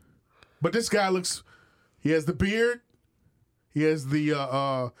guy, but this guy looks. He has the beard. He has the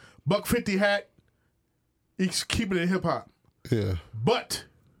 $150 hat. He's keeping it hip hop. Yeah. But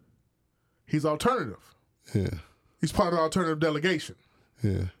he's alternative. Yeah. He's part of the alternative delegation.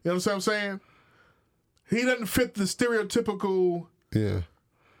 Yeah. You know what I'm saying? He doesn't fit the stereotypical. Yeah.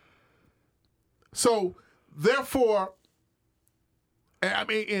 So therefore, I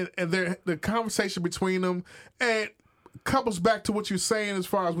mean, and the conversation between them and couples back to what you're saying as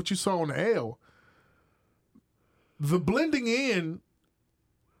far as what you saw on the L. The blending in,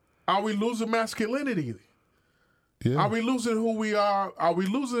 are we losing masculinity? Yeah. Are we losing who we are? Are we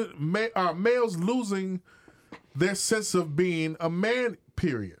losing, are males losing their sense of being a man,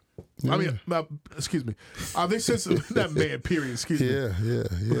 period? Yeah. I mean, excuse me. Are they sense of, not man, period, excuse me.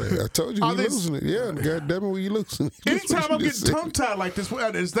 Yeah. I told you Are we they- losing it. Yeah, God damn it, we losing it. Anytime I'm getting tongue-tied like this,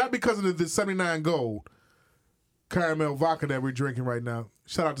 it's not because of the 79 Gold caramel vodka that we're drinking right now.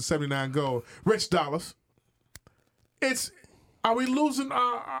 Shout out to 79 Gold. Rich Dollars. Are we losing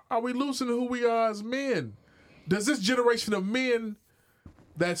who we are as men? Does this generation of men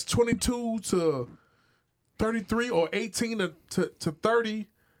that's 22 to 33 or 18 to 30,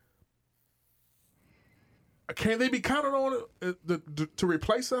 can they be counted on to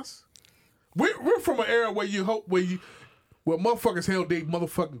replace us? We're from an era where where motherfuckers held their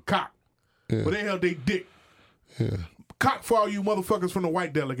motherfucking cock, Yeah. but they held their dick. Yeah. Cock for all you motherfuckers from the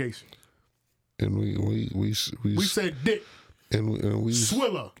white delegation. And we said dick. and we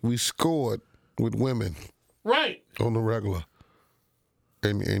Swiller. We scored with women Right. on the regular.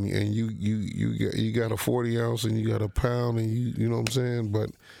 And you got a 40 ounce and you got a pound and you know what I'm saying?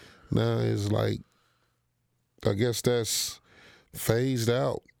 But now it's like, I guess that's phasing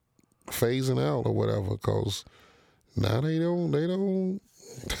out or whatever, because now they don't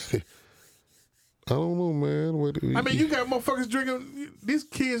I don't know, man. I mean, you got motherfuckers drinking, these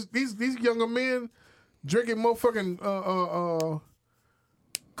kids, these younger men drinking motherfucking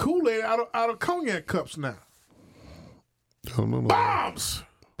Kool-Aid out of cognac cups now. I don't know. Bombs!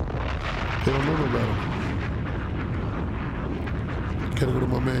 They don't know no better. Gotta go to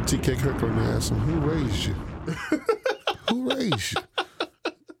my man TK Kirkland and ask him, who raised you? Who raised you?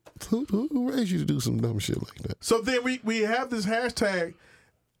 Who raised you to do some dumb shit like that? So then we have this hashtag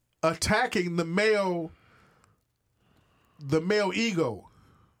attacking the male ego.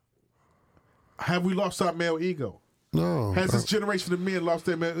 Have we lost our male ego? No. Has this generation of men lost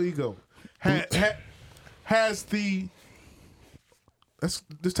their male ego? Has the... Let's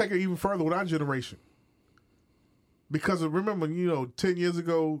take it even further with our generation. Because remember, 10 years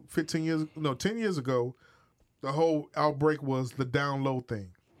ago, 10 years ago, the whole outbreak was the down low thing.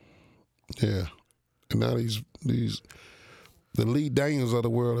 Yeah. And now these the Lee Daniels of the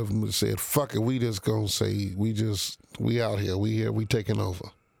world have said, fuck it, we just gonna say, we out here, we taking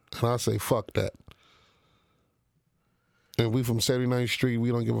over. And I say, fuck that. And we from 79th Street, we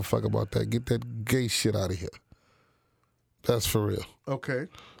don't give a fuck about that. Get that gay shit out of here. That's for real. Okay.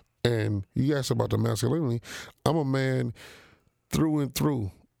 And you asked about the masculinity. I'm a man through and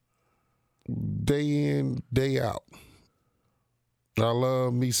through, day in, day out. I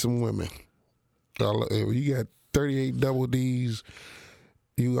love me some women. You got 38 double Ds,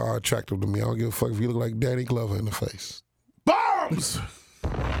 you are attractive to me. I don't give a fuck if you look like Danny Glover in the face. Bombs!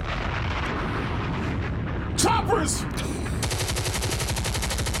 Choppers!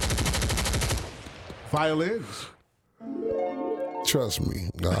 Violins. Trust me,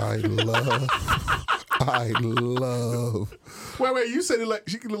 I love. Wait, you said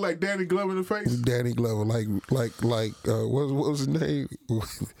she could look like Danny Glover in the face? Danny Glover, like what was his name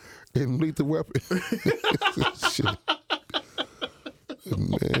in Lethal Weapon? Shit.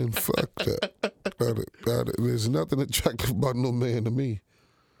 Man, fuck that. There's nothing attractive about no man to me.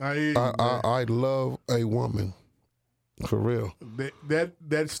 I love I love a woman. For real. That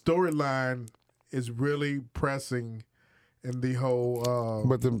storyline is really pressing in the whole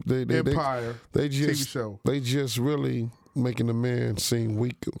But they Empire just, TV show. They just really making the man seem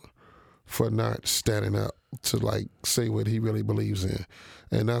weak for not standing up to like say what he really believes in.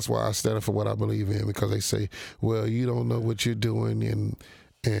 And that's why I stand up for what I believe in, because they say, well, you don't know what you're doing and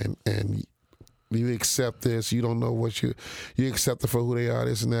you accept this, you don't know what you accept it for who they are,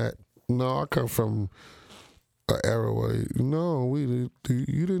 this and that. No, I come from an era where you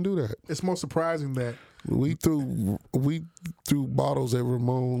didn't do that. It's more surprising that We threw bottles at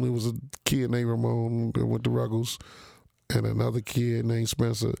Ramon. There was a kid named Ramon that went to Ruggles, and another kid named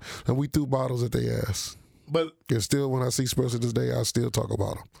Spencer, and we threw bottles at their ass. But And still, when I see Spencer this day, I still talk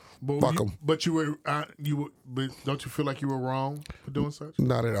about him. Fuck him. But but don't you feel like you were wrong for doing such?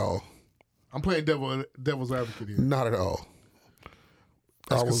 Not at all. I'm playing devil's advocate here. Not at all.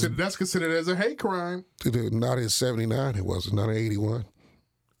 That's considered as a hate crime. Not in '79. It wasn't. Not in '81.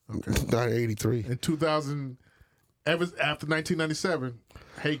 Okay. Not in '83. In 2000, ever after 1997,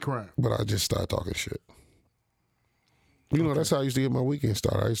 hate crime. But I just started talking shit. You know, that's how I used to get my weekend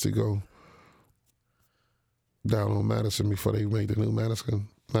started. I used to go down on Madison before they made the new Madison,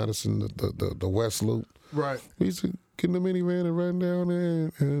 the West Loop. Right. We used to get in the minivan and run down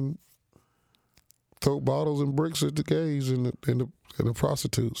there and throw bottles and bricks at the gays and the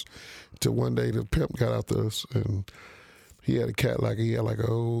prostitutes. Till one day the pimp got after us, and he had a Cadillac. He had like a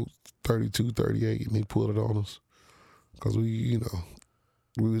old 32, 38, and he pulled it on us because we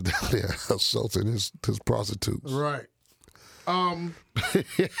was down there assaulting his prostitutes. Right.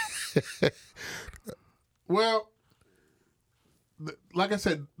 Well, like I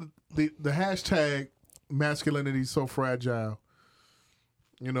said, the hashtag masculinity is so fragile.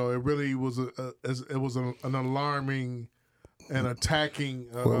 You know, it really was an alarming and attacking.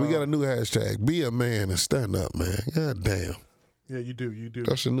 Well, we got a new hashtag: be a man and stand up, man. God damn. Yeah, you do.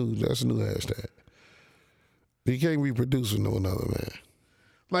 That's a new hashtag. You can't reproduce with no another man.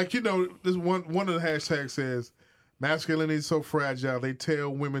 Like, this one of the hashtags says, masculinity is so fragile, they tell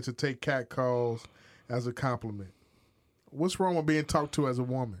women to take catcalls as a compliment. What's wrong with being talked to as a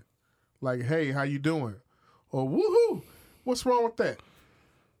woman? Like, hey, how you doing? Or woohoo! What's wrong with that?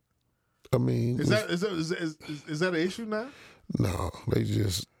 I mean, Is that an issue now? no,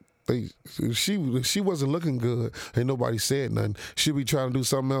 she wasn't looking good. Ain't nobody said nothing. She'd be trying to do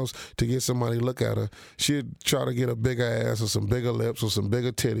something else to get somebody to look at her. She'd try to get a bigger ass or some bigger lips or some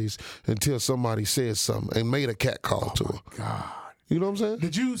bigger titties until somebody said something and made a cat call to her. God. You know what I'm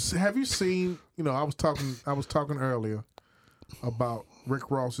saying? Have you seen, I was talking earlier about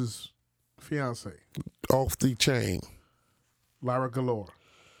Rick Ross's fiance, Off the chain. Lyra Galore.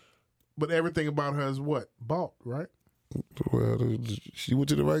 But everything about her is what? Bought, right? Well, she went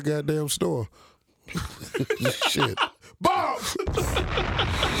to the right goddamn store. Shit. Bought!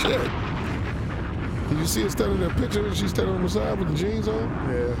 Shit. Did you see her standing in that picture? She's standing on the side with the jeans on?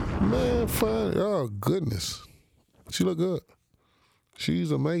 Yeah. Man, fine. Oh, goodness. She look good.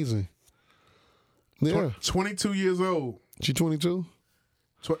 She's amazing. Yeah. 22 years old. She 22?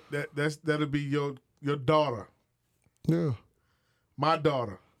 That'll be your daughter. Yeah. My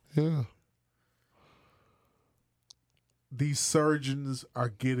daughter. Yeah. These surgeons are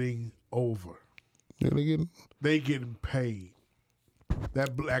getting over. Yeah, They getting paid.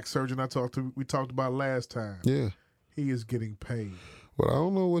 That black surgeon we talked about last time. Yeah. He is getting paid. Well, I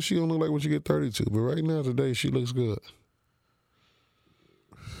don't know what she gonna look like when she get 32, but right now today she looks good.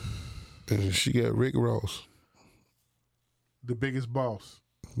 And she got Rick Ross, The biggest boss.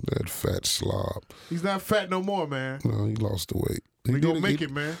 that fat slob. He's not fat no more, man. No, he lost the weight. We gonna make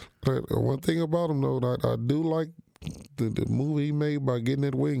it, man. One thing about him though, I do like the movie he made by getting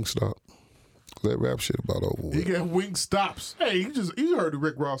that Wingstop. That rap shit about over with. He got wing stops. Hey, you heard of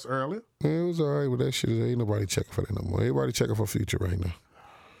Rick Ross earlier. Man, it was all right with that shit. Ain't nobody checking for that no more. Everybody checking for Future right now.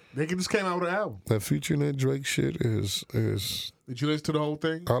 They just came out with an album. That Future and that Drake shit is. Did you listen to the whole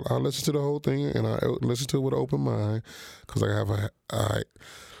thing? I listened to the whole thing and I listened to it with an open mind because I have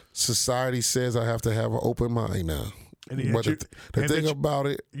society says I have to have an open mind now. But the thing about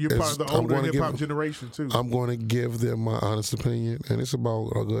it, you're part of the older hip hop generation too. I'm going to give them my honest opinion, and it's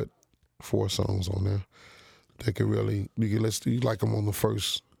about a good 4 songs on there. They can really you like them on the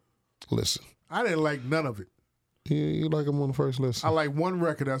first listen. I didn't like none of it. Yeah, you like them on the first listen. I like one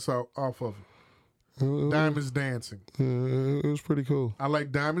record that's off of it. Diamonds Dancing. Yeah, it was pretty cool. I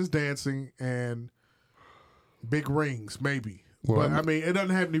like Diamonds Dancing and Big Rings, maybe. Well, but I mean, it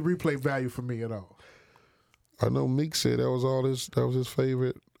doesn't have any replay value for me at all. I know Meek said that was his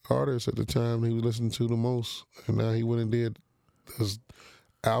favorite artist at the time he was listening to the most. And now he went and did his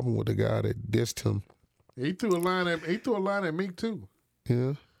album with the guy that dissed him He threw a line at Meek too.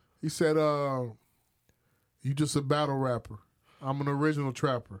 Yeah. He said, "You just a battle rapper. I'm an original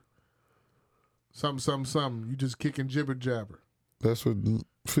trapper. Something. You just kicking jibber jabber." That's what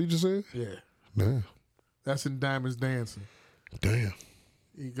Future said? Yeah, Damn. that's in Diamonds Dancing. Damn.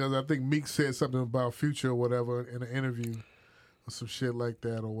 Because I think Meek said something about Future or whatever in an interview or some shit like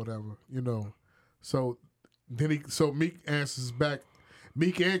that or whatever, you know. So Meek answers back.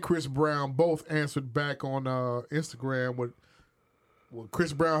 Meek and Chris Brown both answered back on Instagram with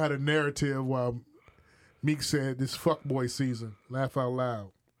Chris Brown had a narrative while Meek said this fuckboy season. Laugh out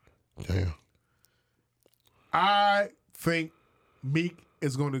loud. Damn. I think Meek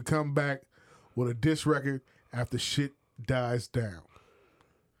is going to come back with a diss record after shit dies down.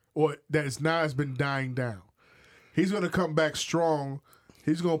 Or that it's now has been dying down. He's going to come back strong.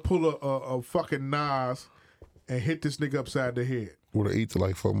 He's going to pull a fucking Nas and hit this nigga upside the head. Would have eaten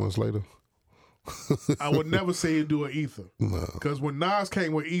like 4 months later. I would never say he'd do an Ether. No. Because when Nas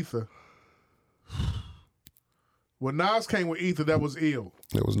came with Ether, that was ill.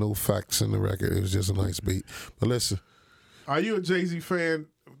 There was no facts in the record. It was just a nice beat. But listen. Are you a Jay-Z fan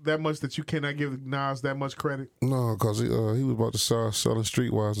that much that you cannot give Nas that much credit? No, because he was about to start selling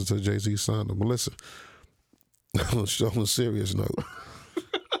Streetwise until Jay-Z signed him. But listen, on a serious note,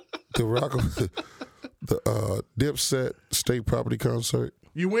 the Dipset State Property concert.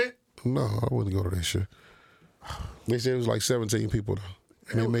 You went? No, I wouldn't go to that shit. They said it was like 17 people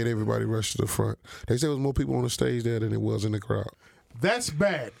though, and they made everybody rush to the front. They said there was more people on the stage there than it was in the crowd. That's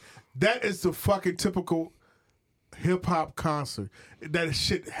bad. That is the fucking typical hip-hop concert. That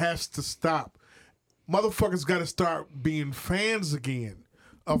shit has to stop. Motherfuckers got to start being fans again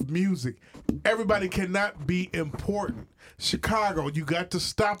of music. Everybody cannot be important. Chicago, you got to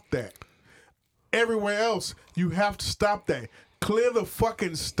stop that. Everywhere else, you have to stop that. Clear the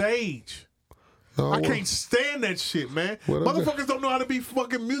fucking stage. No, I can't stand that shit, man. Motherfuckers don't know how to be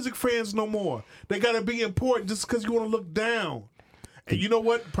fucking music fans no more. They got to be important just because you want to look down. And you know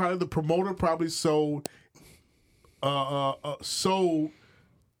what? Probably the promoter sold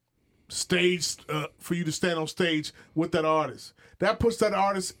stage for you to stand on stage with that artist. That puts that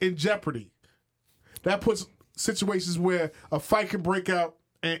artist in jeopardy. That puts situations where a fight can break out,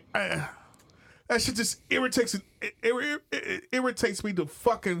 and that shit just irritates it irritates me to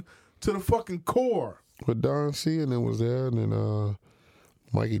the fucking core. But Don C and then was there, and then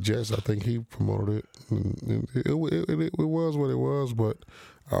Mikey Jess, I think he promoted it. And it was what it was, but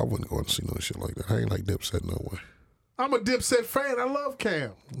I wouldn't go and see no shit like that. I ain't like Dipset no way. I'm a Dipset fan. I love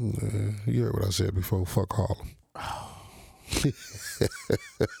Cam. You heard what I said before. Fuck Harlem.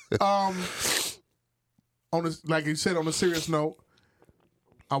 Like you said, on a serious note,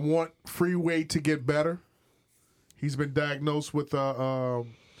 I want Freeway to get better. He's been diagnosed with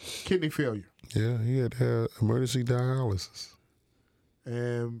kidney failure. Yeah, he had to have emergency dialysis.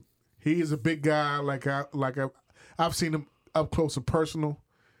 And he is a big guy. I've seen him up close and personal,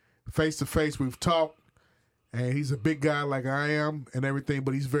 face to face. We've talked, and he's a big guy like I am and everything.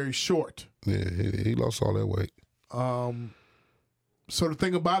 But he's very short. Yeah, he lost all that weight. So the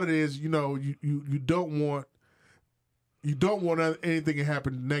thing about it is, you know, you don't want anything to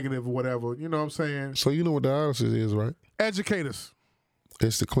happen negative or whatever. You know what I'm saying? So you know what dialysis is, right? Educate us.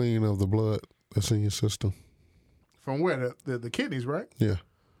 It's the cleaning of the blood that's in your system. From where? The kidneys, right? Yeah.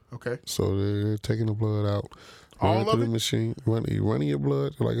 Okay. So they're taking the blood out, All running of through it? the machine, running your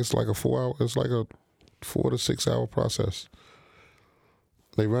blood. It's like a 4 hour. It's like a 4 to 6 hour process.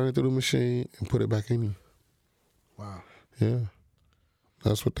 They run it through the machine and put it back in you. Wow. Yeah,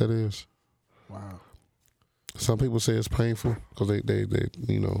 that's what that is. Wow. Some people say it's painful because they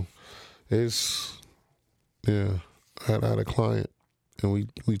you know, it's, yeah. I had a client and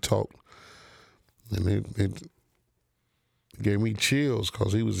we talked, and it gave me chills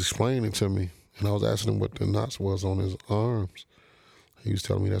because he was explaining to me, and I was asking him what the knots was on his arms. He was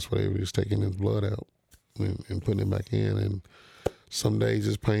telling me that's where they was taking his blood out and putting it back in, and some days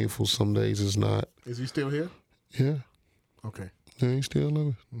it's painful, some days it's not. Is he still here? Yeah. Okay. Yeah, he's still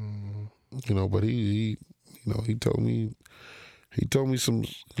living. Mm-hmm. You know, but he you know, he told me some,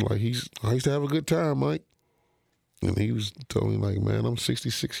 like, I used to have a good time, Mike. And he told me, like, man, I'm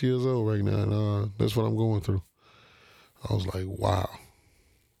 66 years old right now, and that's what I'm going through. I was like, wow.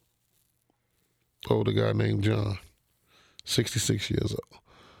 Older guy named John, 66 years old.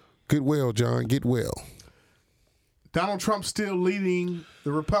 Get well, John, get well. Donald Trump still leading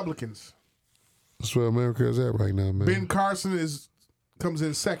the Republicans. That's where America is at right now, man. Ben Carson comes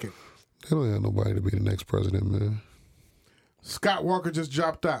in second. They don't have nobody to be the next president, man. Scott Walker just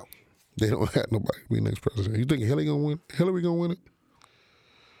dropped out. They don't have nobody to be the next president. You think Hillary gonna win it?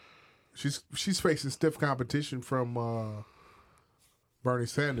 She's facing stiff competition from Bernie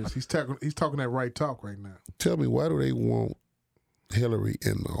Sanders. He's talking that right talk right now. Tell me, why do they want Hillary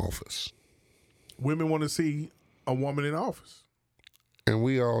in the office? Women want to see a woman in office. And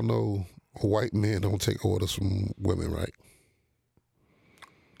we all know white men don't take orders from women, right?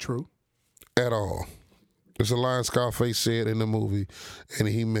 True. At all. It's a line Scarface said in the movie, and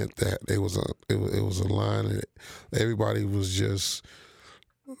he meant that. It was a line that everybody was just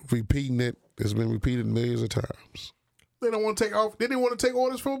repeating it. It's been repeated millions of times. They don't want to take off. They didn't want to take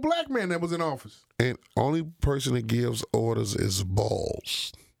orders from a black man that was in office. And only person that gives orders is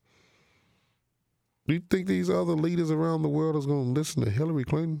balls. You think these other leaders around the world is going to listen to Hillary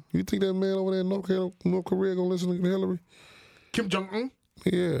Clinton? You think that man over there in North Korea going to listen to Hillary? Kim Jong-un?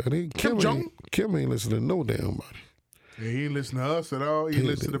 Yeah, Kim ain't listening to no damn body. Yeah, he ain't listen to us at all. He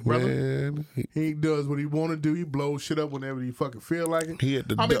listen to the brother. Man, he does what he want to do. He blows shit up whenever he fucking feel like it. He had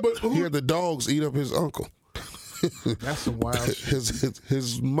the dogs eat up his uncle. That's some wild shit.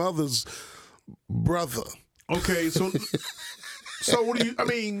 His mother's brother. Okay, so what do you? I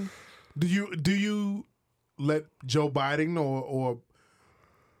mean, do you let Joe Biden or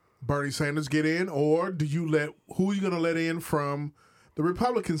Bernie Sanders get in, or do you who are you going to let in from the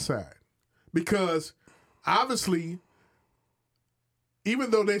Republican side? Because obviously,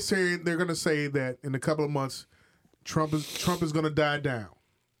 even though they're going to say that in a couple of months, Trump is going to die down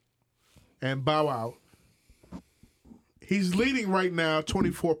and bow out. He's leading right now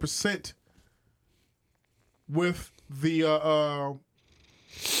 24% with the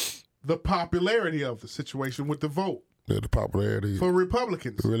popularity of the situation with the vote. Yeah, the popularity for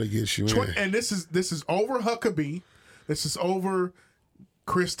Republicans really gets you in. And this is over Huckabee. This is over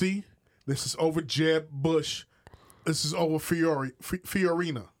Christie. This is over Jeb Bush. This is over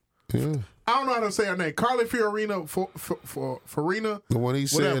Fiorina. Yeah. I don't know how to say her name. Carly Fiorina, Farina. The one he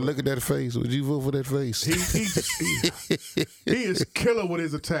said, whatever. Look at that face. Would you vote for that face? He is killer with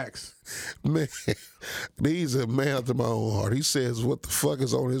his attacks. Man, he's a man after my own heart. He says what the fuck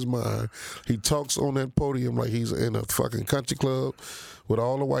is on his mind. He talks on that podium like he's in a fucking country club with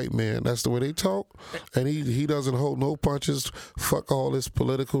all the white men. That's the way they talk. And he doesn't hold no punches. Fuck all this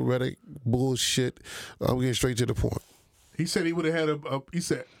political rhetoric bullshit. I'm getting straight to the point. He said he would have had he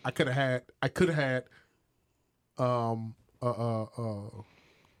said I could have had a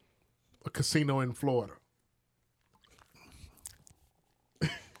casino in Florida.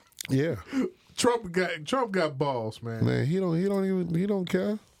 Yeah. Trump got balls, man. Man, he don't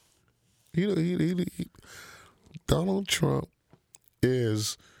care. Donald Trump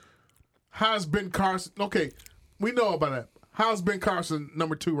is. How's Ben Carson? Okay, we know about that. How's Ben Carson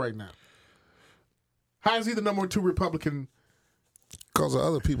number 2 right now? How is he the number 2 Republican? Because the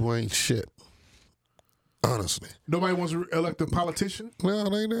other people ain't shit. Honestly. Nobody wants to elect a politician? No,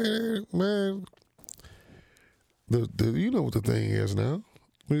 they man. You know what the thing is now.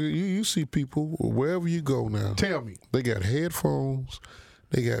 You see people wherever you go now. Tell me. They got headphones.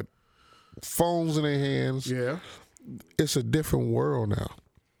 They got phones in their hands. Yeah. It's a different world now.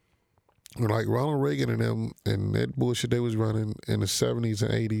 Like Ronald Reagan and them and that bullshit they was running in the 70s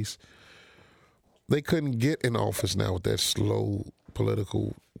and 80s. They couldn't get in office now with that slow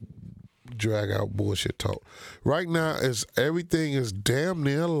political drag out bullshit talk. Right now, everything is damn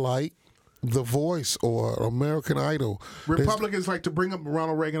near like The Voice or American Idol. Republicans like to bring up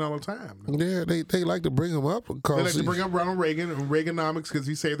Ronald Reagan all the time. Yeah, they like to bring him up. They like to bring up Ronald Reagan and Reaganomics because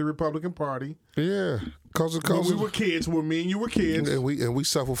he saved the Republican Party. Yeah, because when we were kids, when me and you were kids, and we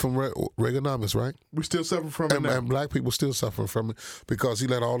suffer from Reaganomics, right? We still suffer from it now. And black people still suffering from it because he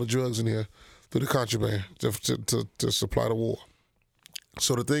let all the drugs in here through the contraband to supply the war.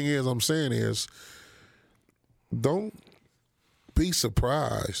 So the thing is, I'm saying is, don't be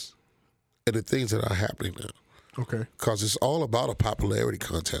surprised at the things that are happening now. Okay. Because it's all about a popularity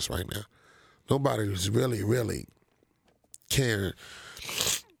contest right now. Nobody is really, really caring.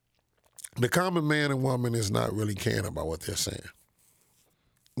 The common man and woman is not really caring about what they're saying.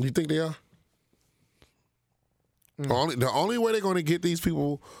 You think they are? The only way they're going to get these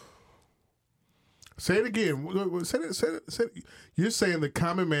people. Say it again. Say it. You're saying the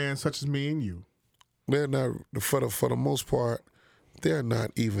common man, such as me and you, they're not, for the most part, they're not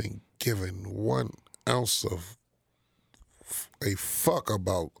even giving 1 ounce of a fuck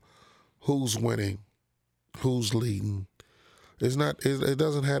about who's winning, who's leading. It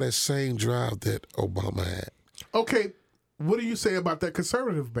doesn't have that same drive that Obama had. Okay, what do you say about that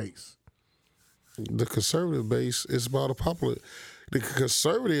conservative base? The conservative base is about the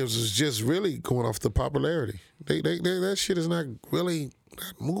conservatives is just really going off the popularity. They that shit is not really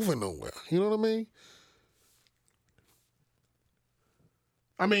not moving nowhere. You know what I mean?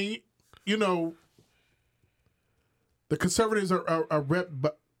 I mean, you know, the conservatives are rep,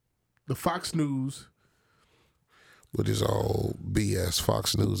 but the Fox News. But it's all BS.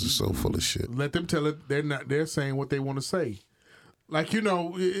 Fox News is so full of shit. Let them tell it. They're saying what they want to say. Like, you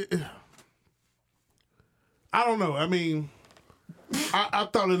know, I don't know. I mean, I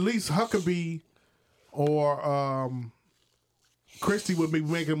thought at least Huckabee or Christie would be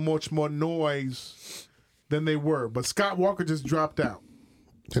making much more noise than they were. But Scott Walker just dropped out.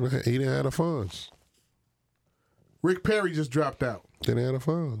 He didn't have the funds. Rick Perry just dropped out. Didn't have the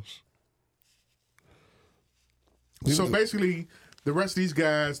funds. So basically, the rest of these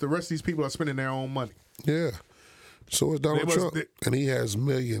guys, the rest of these people are spending their own money. Yeah. So is Donald Trump. And he has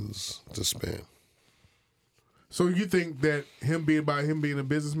millions to spend. So you think that him being a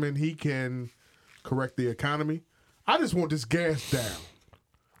businessman, he can correct the economy? I just want this gas down.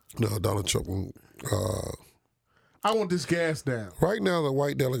 No, Donald Trump won't. I want this gas down. Right now, the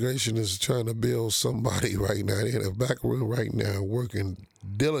white delegation is trying to build somebody right now. They're in a back room right now working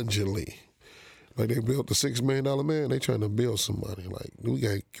diligently. Like they built the $6 million man, they trying to build somebody. Like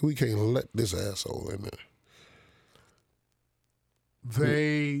we can't let this asshole in there.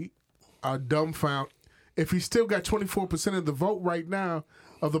 They are dumbfounded. If he still got 24% of the vote right now,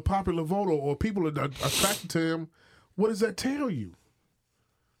 of the popular vote, or people are attracted to him, what does that tell you?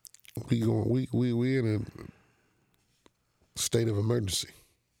 We in a state of emergency.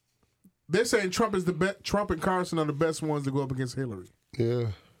 They're saying Trump and Carson are the best ones to go up against Hillary. Yeah.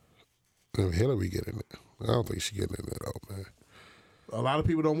 And Hillary get in there. I don't think she getting in there though, man. A lot of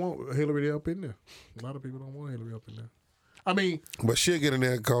people don't want Hillary up in there. A lot of people don't want Hillary up in there. I mean, but she'll get in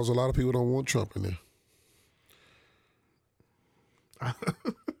there because a lot of people don't want Trump in there.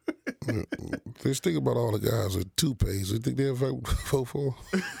 Just think about all the guys with toupees. You think they'll vote for?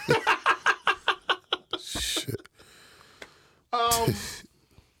 Shit.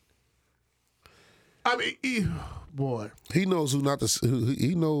 I mean, boy, he knows who not to.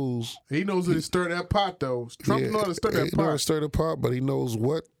 He knows. He knows how to stir that pot, though. Trump knows how to stir that pot. He knows how to stir the pot, but he knows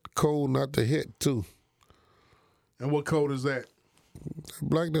what code not to hit too. And what code is that?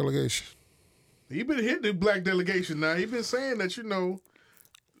 Black delegation. He been hitting the black delegation now. He been saying that, you know,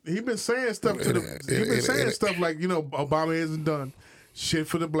 he been saying stuff to the. He been saying stuff like, you know, Obama hasn't done shit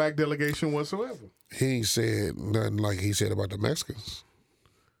for the black delegation whatsoever. He ain't said nothing like he said about the Mexicans.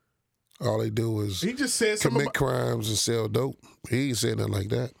 All they do is he just said commit crimes and sell dope. He ain't said nothing like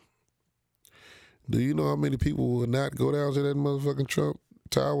that. Do you know how many people will not go down to that motherfucking Trump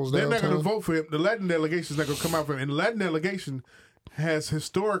Towers downtown? They're not going to vote for him. The Latin delegation is not going to come out for him. And the Latin delegation has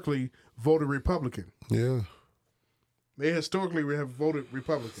historically voted Republican. Yeah. They historically have voted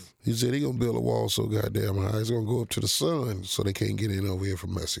Republican. He said he going to build a wall so goddamn high, it's going to go up to the sun so they can't get in over here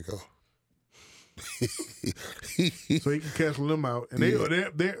from Mexico. So he can cancel them out, and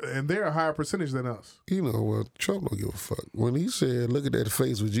they're a higher percentage than us. You know what? Trump don't give a fuck. When he said, "Look at that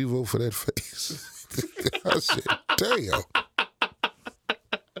face," would you vote for that face? I said, "Damn."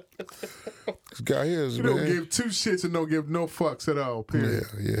 This guy here is, he man. Don't give two shits and don't give no fucks at all. Period.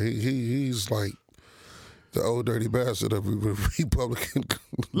 Yeah. He's like the old dirty bastard of Republican.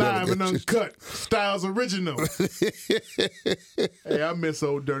 Live and uncut, Styles original. Hey, I miss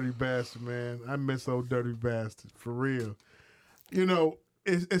old dirty bastard, man. I miss old dirty bastard for real. You know,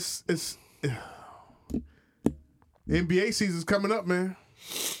 it's NBA season's coming up, man.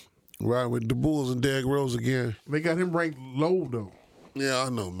 Right with the Bulls and Derrick Rose again. They got him ranked low though. Yeah, I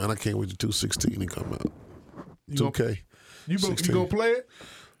know, man. I can't wait till 2K16 to come out. 2K. You gonna play it?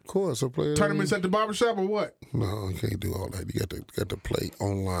 Of course, I play it. Tournaments at the barbershop or what? No, you can't do all that. You got to play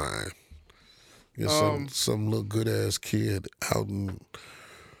online. Get some little good ass kid out and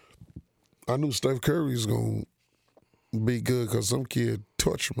I knew Steph Curry was gonna be good because some kid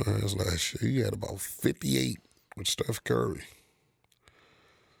touched my ass last year. He had about 58 with Steph Curry.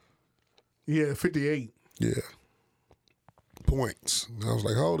 Yeah, 58. Yeah. Points. And I was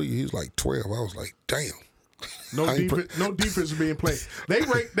like, how old are you? He's like 12. I was like, damn. No defense is being played.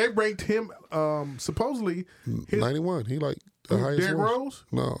 They ranked him supposedly 91. He like the highest. Derrick Rose?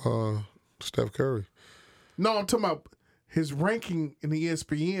 No, Steph Curry. No, I'm talking about his ranking in the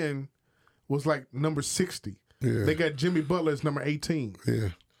ESPN was like number 60. Yeah. They got Jimmy Butler as number 18. Yeah.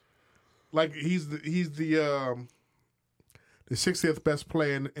 Like he's the 60th best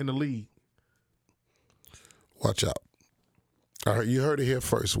player in the league. Watch out. All right, you heard it here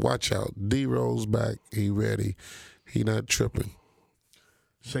first. Watch out. D Rose back. He ready. He not tripping.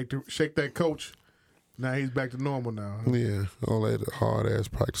 Shake that coach. Now he's back to normal now. Huh? Yeah, all that hard ass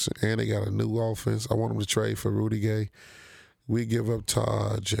practicing. And they got a new offense. I want them to trade for Rudy Gay. We give up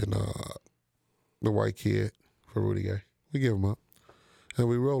Taj and the white kid for Rudy Gay. We give him up. And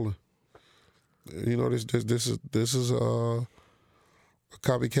we rolling. You know, this is a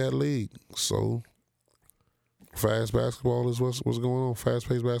copycat league. So fast basketball is what's going on. Fast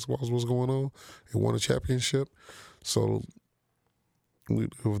paced basketball is what's going on. They won a championship. So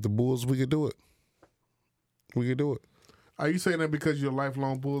with the Bulls, we could do it. We could do it. Are you saying that because you're a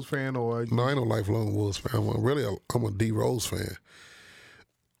lifelong Bulls fan, or No, I ain't no lifelong Bulls fan. I'm a D Rose fan.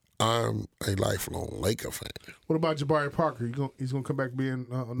 I'm a lifelong Laker fan. what about Jabari Parker? He's gonna come back being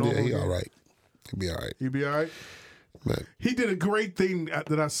normal? Yeah, he again? all right. He'll be all right. He'll be all right. Man, He did a great thing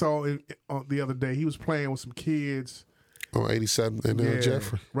that I saw the other day. He was playing with some kids. on 87 and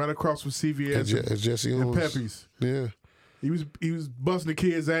Jeffrey. right across from CVS And Jesse and Owens. Pepe's. Yeah. He was busting the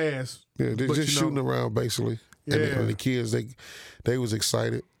kids' ass. Yeah, they're but, just shooting around basically. Yeah. And the kids, they was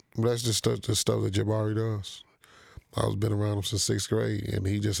excited. But that's just the stuff that Jabari does. I've been around him since 6th grade, and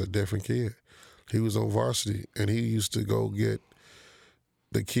he just a different kid. He was on varsity, and he used to go get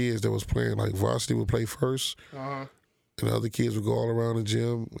the kids that was playing, like varsity would play first, Uh-huh. and the other kids would go all around the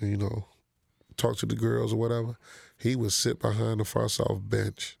gym and, you know, talk to the girls or whatever. He would sit behind the far south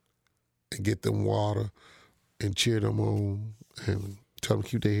bench and get them water and cheer them on and tell them to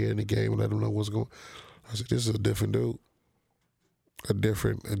keep their head in the game and let them know what's going on. I said, this is a different dude.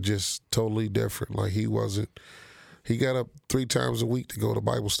 Just totally different. Like he got up 3 times a week to go to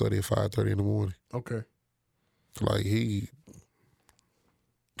Bible study at 5:30 in the morning. Okay. Like he,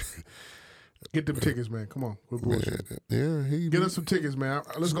 Get them tickets, man. Come on. We're bullshit. yeah, he. Get us some tickets, man.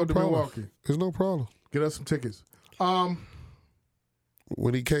 Let's go to problem. Milwaukee. There's no problem. Get us some tickets.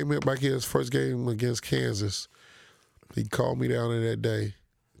 When he came in back here his first game against Kansas, he called me down there that day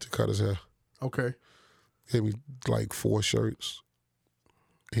to cut his hair. Okay. Gave me like 4 shirts.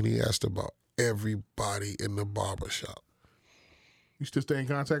 And he asked about everybody in the barber shop. You still stay in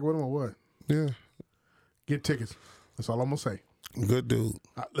contact with him or what? Yeah. Get tickets. That's all I'm gonna say. Good dude.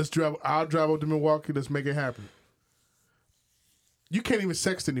 Let's drive. I'll drive up to Milwaukee. Let's make it happen. You can't even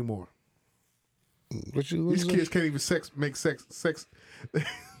sext anymore. These kids can't even make sex.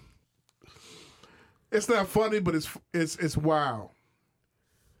 It's not funny, but it's wild.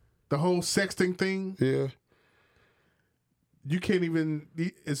 The whole sexting thing. Yeah. You can't even.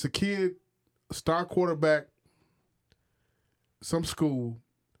 It's a kid, star quarterback, some school.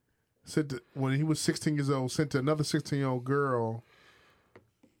 When he was 16 years old, sent to another 16-year-old girl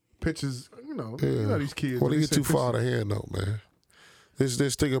pictures. You know these kids. Well, they get too far out of pictures. hand, though, man.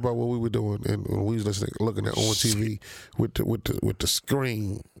 Just think about what we were doing, and when we was looking at on TV with the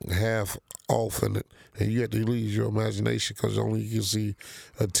screen half off in it, and you had to use your imagination because only you can see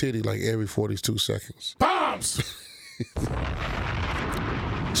a titty like every 42 seconds. Bombs.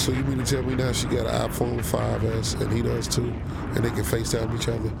 So you mean to tell me now she got an iPhone 5S and he does too, and they can FaceTime each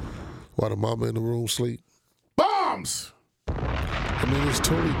other while the mama in the room sleep? Bombs. I mean, it's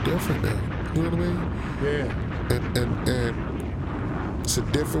totally different now. You know what I mean? Yeah. And it's a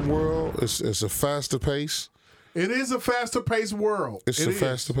different world. It's a faster pace. It is a faster paced world. It's a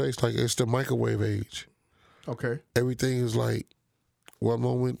faster pace. Like it's the microwave age. Okay. Everything is like one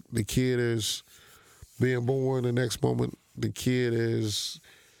moment the kid is being born, the next moment the kid is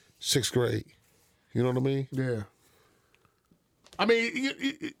 6th grade. You know what I mean? Yeah. I mean,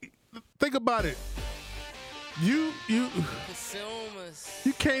 you think about it. You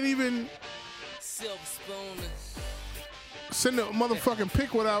can't even send a motherfucking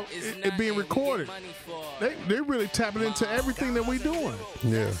pic without it being recorded. They really tapping into everything that we doing.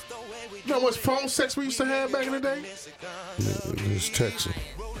 Yeah. You know how much phone sex we used to have back in the day? It's texting.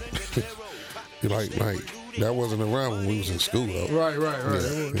 like that wasn't around when we was in school though. Right.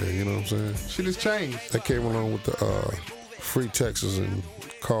 Yeah, you know what I'm saying? Shit has changed. That came along with the free texts and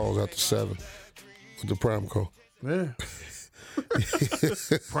calls after 7 with the Primeco. Yeah.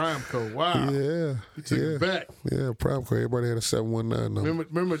 Primeco, wow. Yeah. You took it back. Yeah, Primeco. Everybody had a 719 number.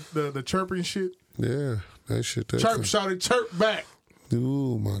 Remember the chirping shit? Yeah, that shit. Chirp, shouted, chirp back.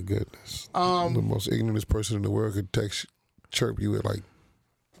 Oh my goodness. The most ignorant person in the world could chirp you at like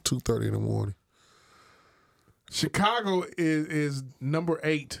 2:30 in the morning. Chicago is number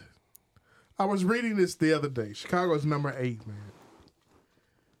 8. I was reading this the other day. Chicago is number 8, man.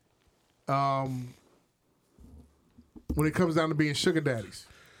 When it comes down to being sugar daddies.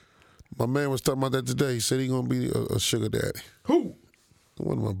 My man was talking about that today. He said he gonna be a sugar daddy. Who?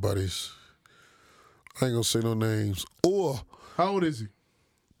 One of my buddies. I ain't gonna say no names. Or How old is he?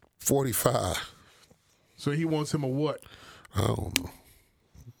 45. So he wants him a what? I don't know.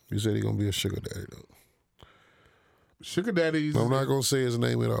 He said he gonna be a sugar daddy though. Sugar daddies. I'm not gonna say his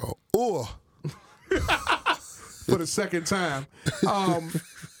name at all. Or for the second time.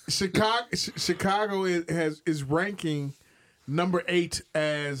 Chicago is ranking number 8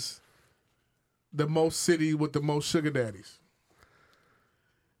 as the most city with the most sugar daddies?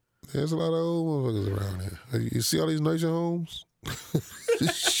 There's a lot of old motherfuckers around here. You see all these nursing homes?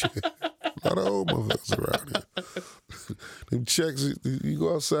 Shit. A lot of old motherfuckers around here. Them checks, you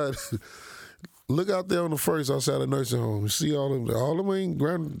go outside, look out there on the first outside the nursing home. You see all them ain't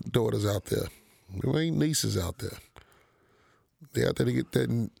granddaughters out there. Them ain't nieces out there. They out there to get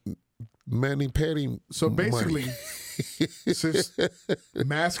that mani-pedi So basically, money. since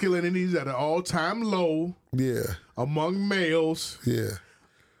masculinity is at an all-time low Yeah, among males, yeah.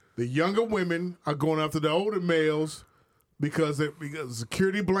 the younger women are going after the older males because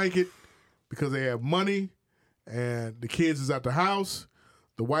security blanket, because they have money, and the kids is at the house.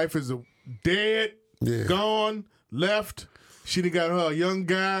 The wife is dead, Yeah. gone, left. She done got her a young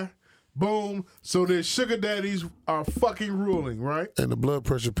guy. Boom. So the sugar daddies are fucking ruling, right? And the blood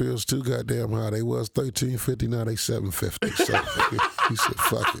pressure pills too goddamn high. They was $13.50, now they $7.50. So he said,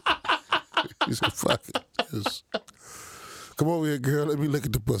 fuck it. He said, fuck it. Just, come over here, girl. Let me look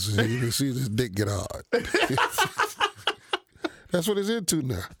at the pussy. You can see this dick get hard. That's what it's into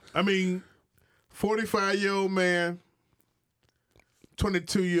now. I mean, 45-year-old man,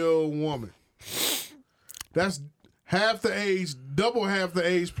 22-year-old woman. That's half the age, double half the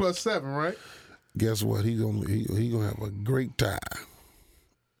age plus 7, right? Guess what? He gonna have a great time.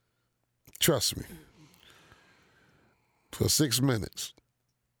 Trust me. For 6 minutes.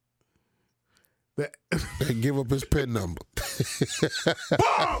 That, And give up his PIN number.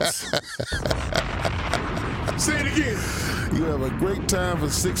 bombs! Say it again. You have a great time for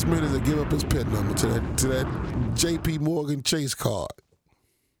 6 minutes and give up his PIN number to that JP Morgan Chase card.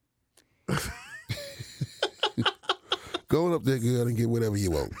 Going up there, girl, and get whatever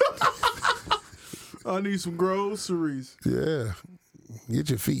you want. I need some groceries. Yeah. Get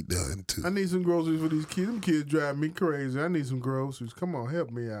your feet done, too. I need some groceries for these kids. Them kids drive me crazy. I need some groceries. Come on,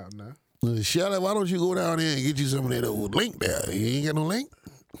 help me out now. Shut up. Why don't you go down there and get you some of that old link there? You ain't got no link?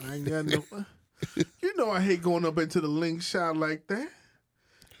 I ain't got no. You know I hate going up into the link shop like that.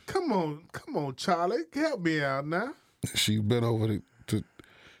 Come on, Charlie, help me out now. She been over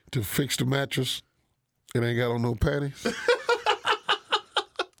to fix the mattress. It ain't got on no panties.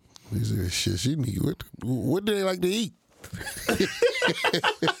 He said, shit, she need what do they like to eat?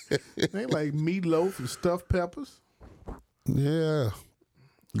 They like meatloaf and stuffed peppers. Yeah.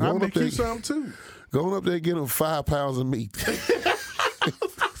 I'll Going make you some too. Going up there and get them 5 pounds of meat.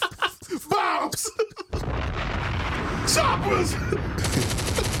 Bombs! Choppers!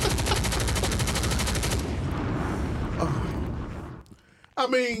 I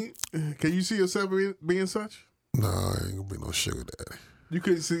mean, can you see yourself being such? Nah, I ain't gonna be no sugar daddy. You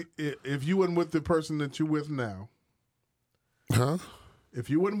could see if you wasn't with the person that you're with now. Huh? If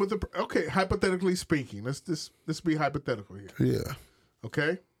you wasn't with okay, hypothetically speaking, let's be hypothetical here. Yeah.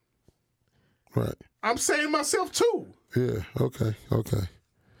 Okay? Right. I'm saying myself too. Yeah. Okay.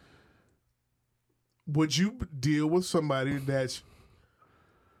 Would you deal with somebody that's,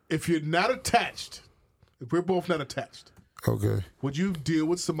 if you're not attached, if we're both not attached, Okay. would you deal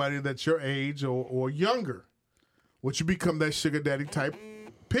with somebody that's your age or younger? Would you become that sugar daddy type,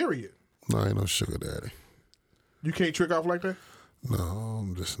 period? No, I ain't no sugar daddy. You can't trick off like that? No,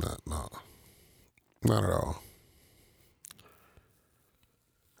 I'm just not. No. Not at all.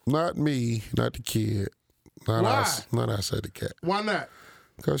 Not me, not the kid. Not Why? not I said the cat. Why not?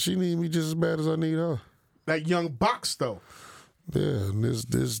 Because she need me just as bad as I need her. That young box, though. Yeah, and this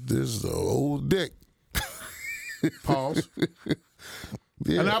is the old dick. Pause.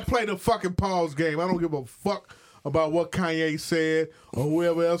 Yeah. And I play the fucking pause game. I don't give a fuck about what Kanye said or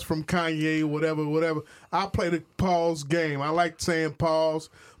whoever else from Kanye, whatever. I play the pause game. I like saying pause.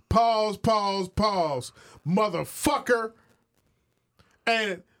 Pause, motherfucker.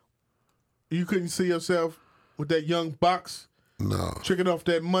 And you couldn't see yourself with that young box No. tricking off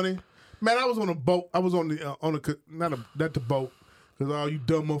that money. Man, I was on a boat. I was on the not the boat, because all you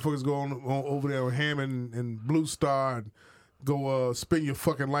dumb motherfuckers go on over there with Hammond and Blue Star and go spend your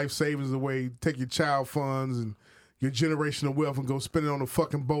fucking life savings away, take your child funds and your generational wealth and go spend it on a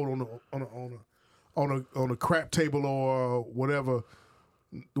fucking boat on a crap table or whatever,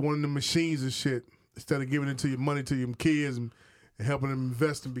 one of the machines and shit, instead of giving it to your money to your kids and helping them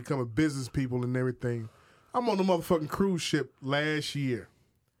invest and becoming business people and everything. I'm on the motherfucking cruise ship last year.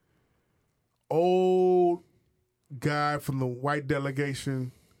 Old guy from the white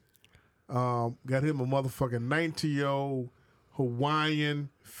delegation got him a motherfucking 90-year-old Hawaiian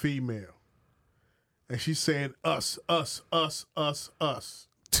female. And she's saying us.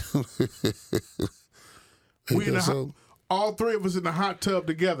 We in the all three of us in the hot tub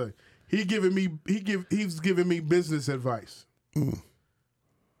together. He's giving me business advice.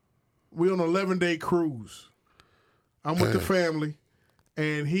 We on an 11-day cruise. I'm with the family,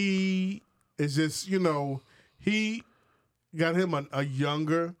 and he is just, he got him a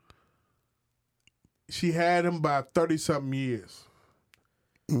younger. She had him by 30-something years.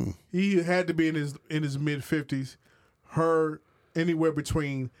 He had to be in his mid-50s. Her anywhere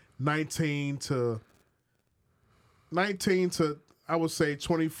between 19 to I would say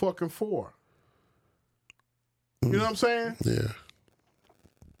 24. You know what I'm saying? Yeah.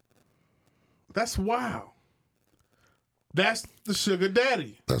 That's wild. That's the sugar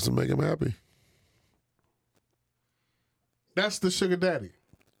daddy. That's to make him happy. That's the sugar daddy.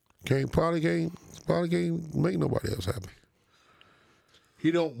 Probably can't make nobody else happy.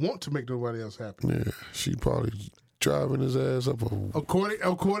 He don't want to make nobody else happy. Yeah, she probably driving his ass up.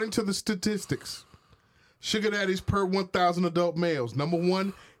 According to the statistics, sugar daddies per 1,000 adult males. Number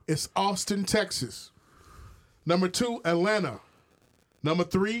 1 is Austin, Texas. Number 2, Atlanta. Number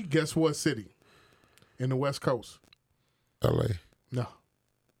 3, guess what city? In the West Coast. L.A. No.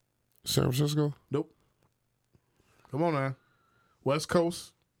 San Francisco? Nope. Come on now. West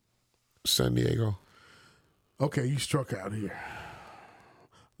Coast. San Diego. Okay, you struck out here.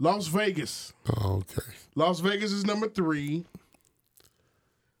 Las Vegas. Oh, okay. Las Vegas is number 3.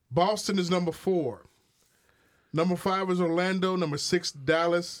 Boston is number 4. Number 5 is Orlando. Number 6,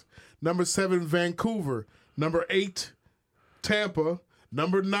 Dallas. Number 7, Vancouver. Number 8, Tampa.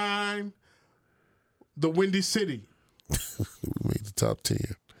 Number 9, the Windy City. We made the top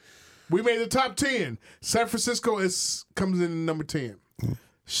 10. We made the top 10. San Francisco comes in number 10.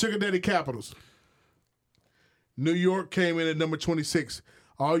 Sugar Daddy Capitals. New York came in at number 26.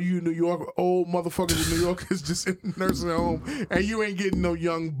 All you New York, old motherfuckers in New York is just in the nursing home, and you ain't getting no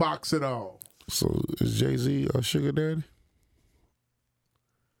young box at all. So is Jay-Z a sugar daddy?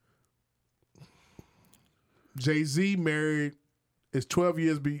 Jay-Z married, is 12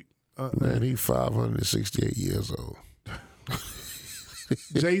 years Man, he 568 years old.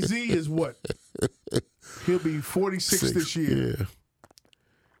 Jay-Z is what? He'll be 46 this year. Yeah.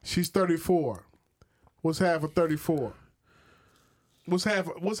 She's 34. What's half of 34? What's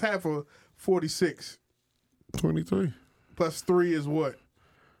half of 46? 23. Plus 3 is what?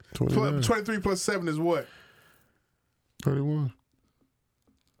 29. 23 plus 7 is what? 31.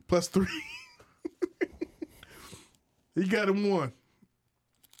 Plus 3. He got him one.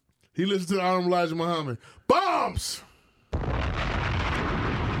 He listened to Honorable Elijah Muhammad. Bombs! He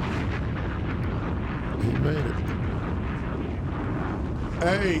made it.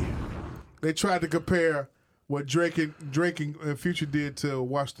 Hey, they tried to compare what Drake and Future did to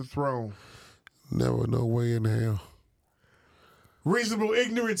Watch the Throne. Never no way in hell. Reasonable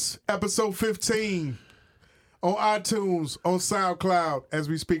Ignorance, episode 15. On iTunes, on SoundCloud, as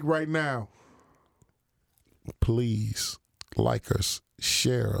we speak right now. Please like us,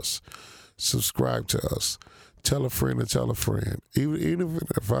 share us, subscribe to us. Tell a friend to tell a friend. Even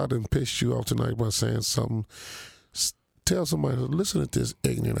if I didn't piss you off tonight by saying something, tell somebody, listen to this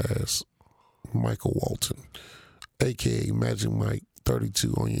ignorant ass Michael Walton, a.k.a. Magic Mike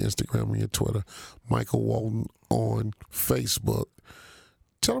 32 on your Instagram and your Twitter. Michael Walton on Facebook.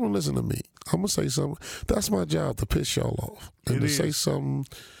 Tell them to listen to me. I'm going to say something. That's my job, to piss y'all off. And say something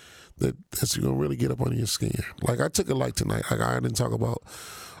that's going to really get up under your skin. Like, I took it light tonight. Like, I didn't talk about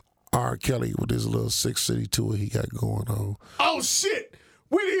R. Kelly with his little 6 city tour he got going on. Oh, shit!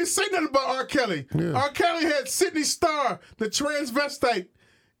 We didn't say nothing about R. Kelly. Yeah. R. Kelly had Sydney Starr, the transvestite.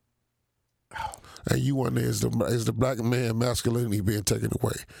 And you wonder, is the black man masculinity being taken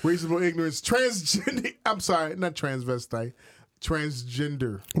away? Reasonable Ignorance. Transgender. I'm sorry, not transvestite.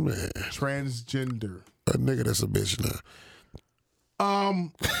 Transgender. Man. Transgender. A nigga that's a bitch now.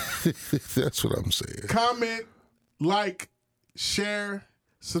 That's what I'm saying. Comment, like, share,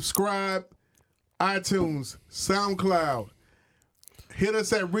 subscribe, iTunes, SoundCloud. Hit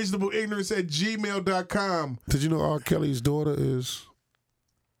us at reasonableignorance@gmail.com. Did you know R. Kelly's daughter is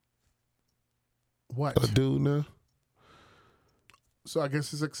What? a dude now? So I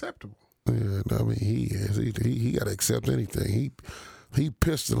guess it's acceptable. Yeah, I mean, he is. He got to accept anything. He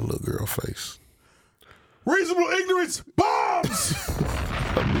pissed in a little girl face. Reasonable Ignorance bombs!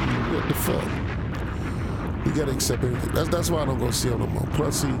 I mean, what the fuck? You got to accept anything. That's why I don't go see him no more.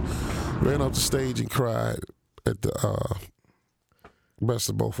 Plus, he ran off the stage and cried at the Best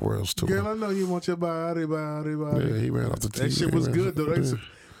of Both Worlds tour. Girl, I know you want your body. Yeah, he ran off the That shit was good, though.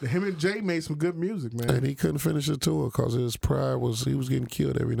 Him and Jay made some good music, man. And he couldn't finish the tour because his pride he was getting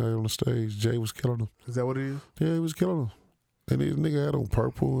killed every night on the stage. Jay was killing him. Is that what it is? Yeah, he was killing him. And this nigga had on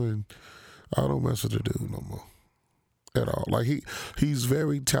purple, and I don't mess with the dude no more. At all. Like, he's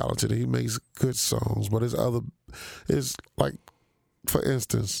very talented. He makes good songs, but his like, for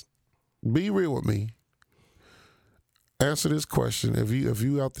instance, be real with me. Answer this question. If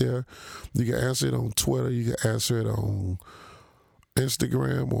you out there, you can answer it on Twitter. You can answer it on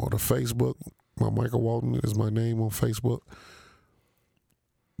Instagram or the Facebook. Michael Walton is my name on Facebook.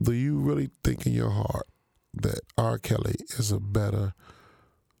 Do you really think in your heart that R. Kelly is a better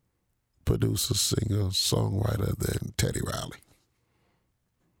producer, singer, songwriter than Teddy Riley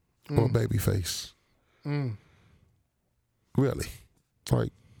or Babyface? Really?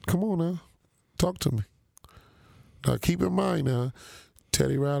 Like, come on now. Talk to me. Now, keep in mind now,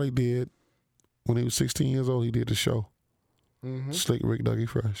 Teddy Riley did, when he was 16 years old, he did the show. Slick Rick, Dougie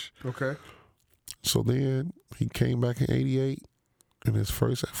Fresh. Okay. So then he came back in 88, and his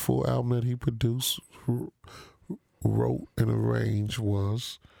first full album that he produced, wrote, and arranged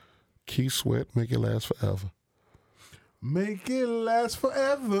was Keith Sweat, Make It Last Forever. Make it last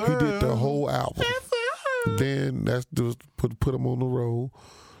forever. He did the whole album. Then that's just put him on the road,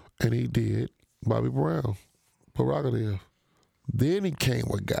 and he did Bobby Brown, Prerogative. Then he came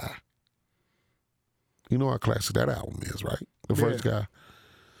with Guy. You know how classic that album is, right? The first Guy.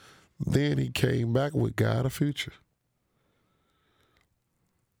 Then he came back with Guy the Future.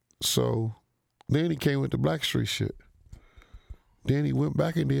 So then he came with the Blackstreet shit. Then he went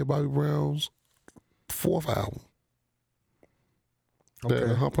back and did Bobby Brown's fourth album. Okay.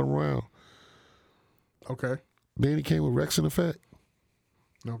 That Humping Around. Okay. Then he came with Rex and Effect.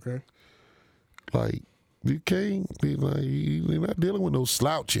 Okay. Like, you can't be like, you're not dealing with no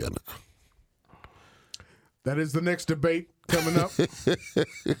slouch here now. That is the next debate coming up.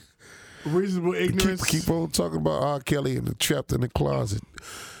 Reasonable ignorance. Keep on talking about R. Kelly and the Trapped in the Closet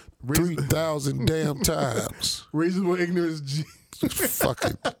 3,000 damn times. Reasonable ignorance.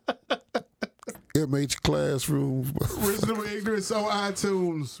 Fucking MH Classroom. Reasonable ignorance on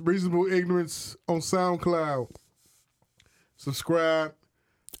iTunes. Reasonable ignorance on SoundCloud. Subscribe.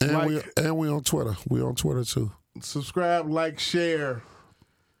 And we on Twitter. We on Twitter too. Subscribe, like, share.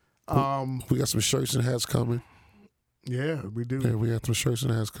 We got some shirts and hats coming. Yeah, we do. Yeah, we got some shirts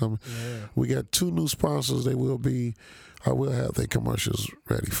and hats coming. Yeah. We got 2 new sponsors. I will have their commercials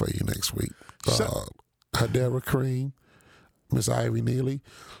ready for you next week. Hadera Cream, Miss Ivy Neely,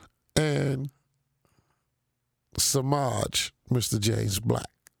 and Samaj, Mr. James Black,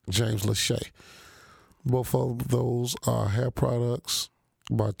 James Lachey. Both of those are hair products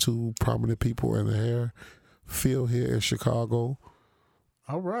by 2 prominent people in the hair field here in Chicago.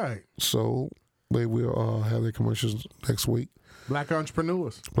 All right. So they will have their commercials next week. Black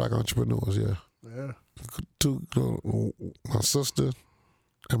entrepreneurs. Black entrepreneurs, yeah. Yeah. 2, my sister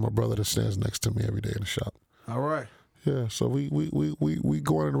and my brother that stands next to me every day in the shop. All right. Yeah, so we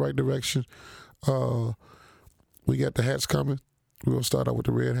going in the right direction. We got the hats coming. We're gonna start out with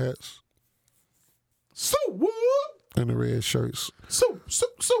the red hats. So what? And the red shirts. So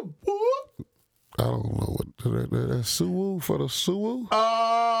what? I don't know what that's Suwoo for the Suwoo?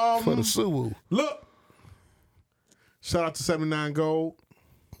 For the Suwoo. Look. Shout out to 79 Gold.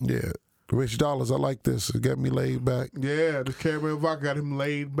 Yeah. Rich Dollars, I like this. It got me laid back. Yeah, the caramel vodka got him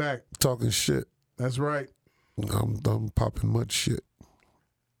laid back. Talking shit. That's right. I'm popping much shit.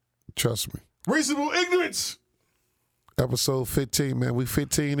 Trust me. Reasonable ignorance. Episode 15, man. We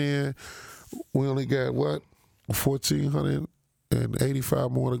 15 in. We only got,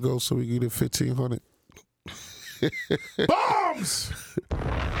 1,485 more to go, so we get it 1,500. Bombs!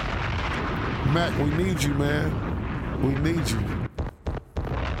 Mac, we need you, man. We need you.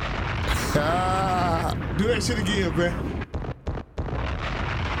 Do that shit again, man.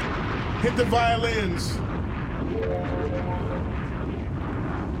 Hit the violins.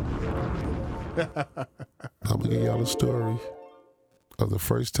 I'm going to give y'all a story of the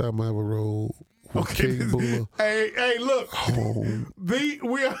first time I ever rode with King Bula. Hey, look. Home.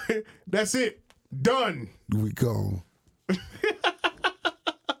 That's it. Done. We gone.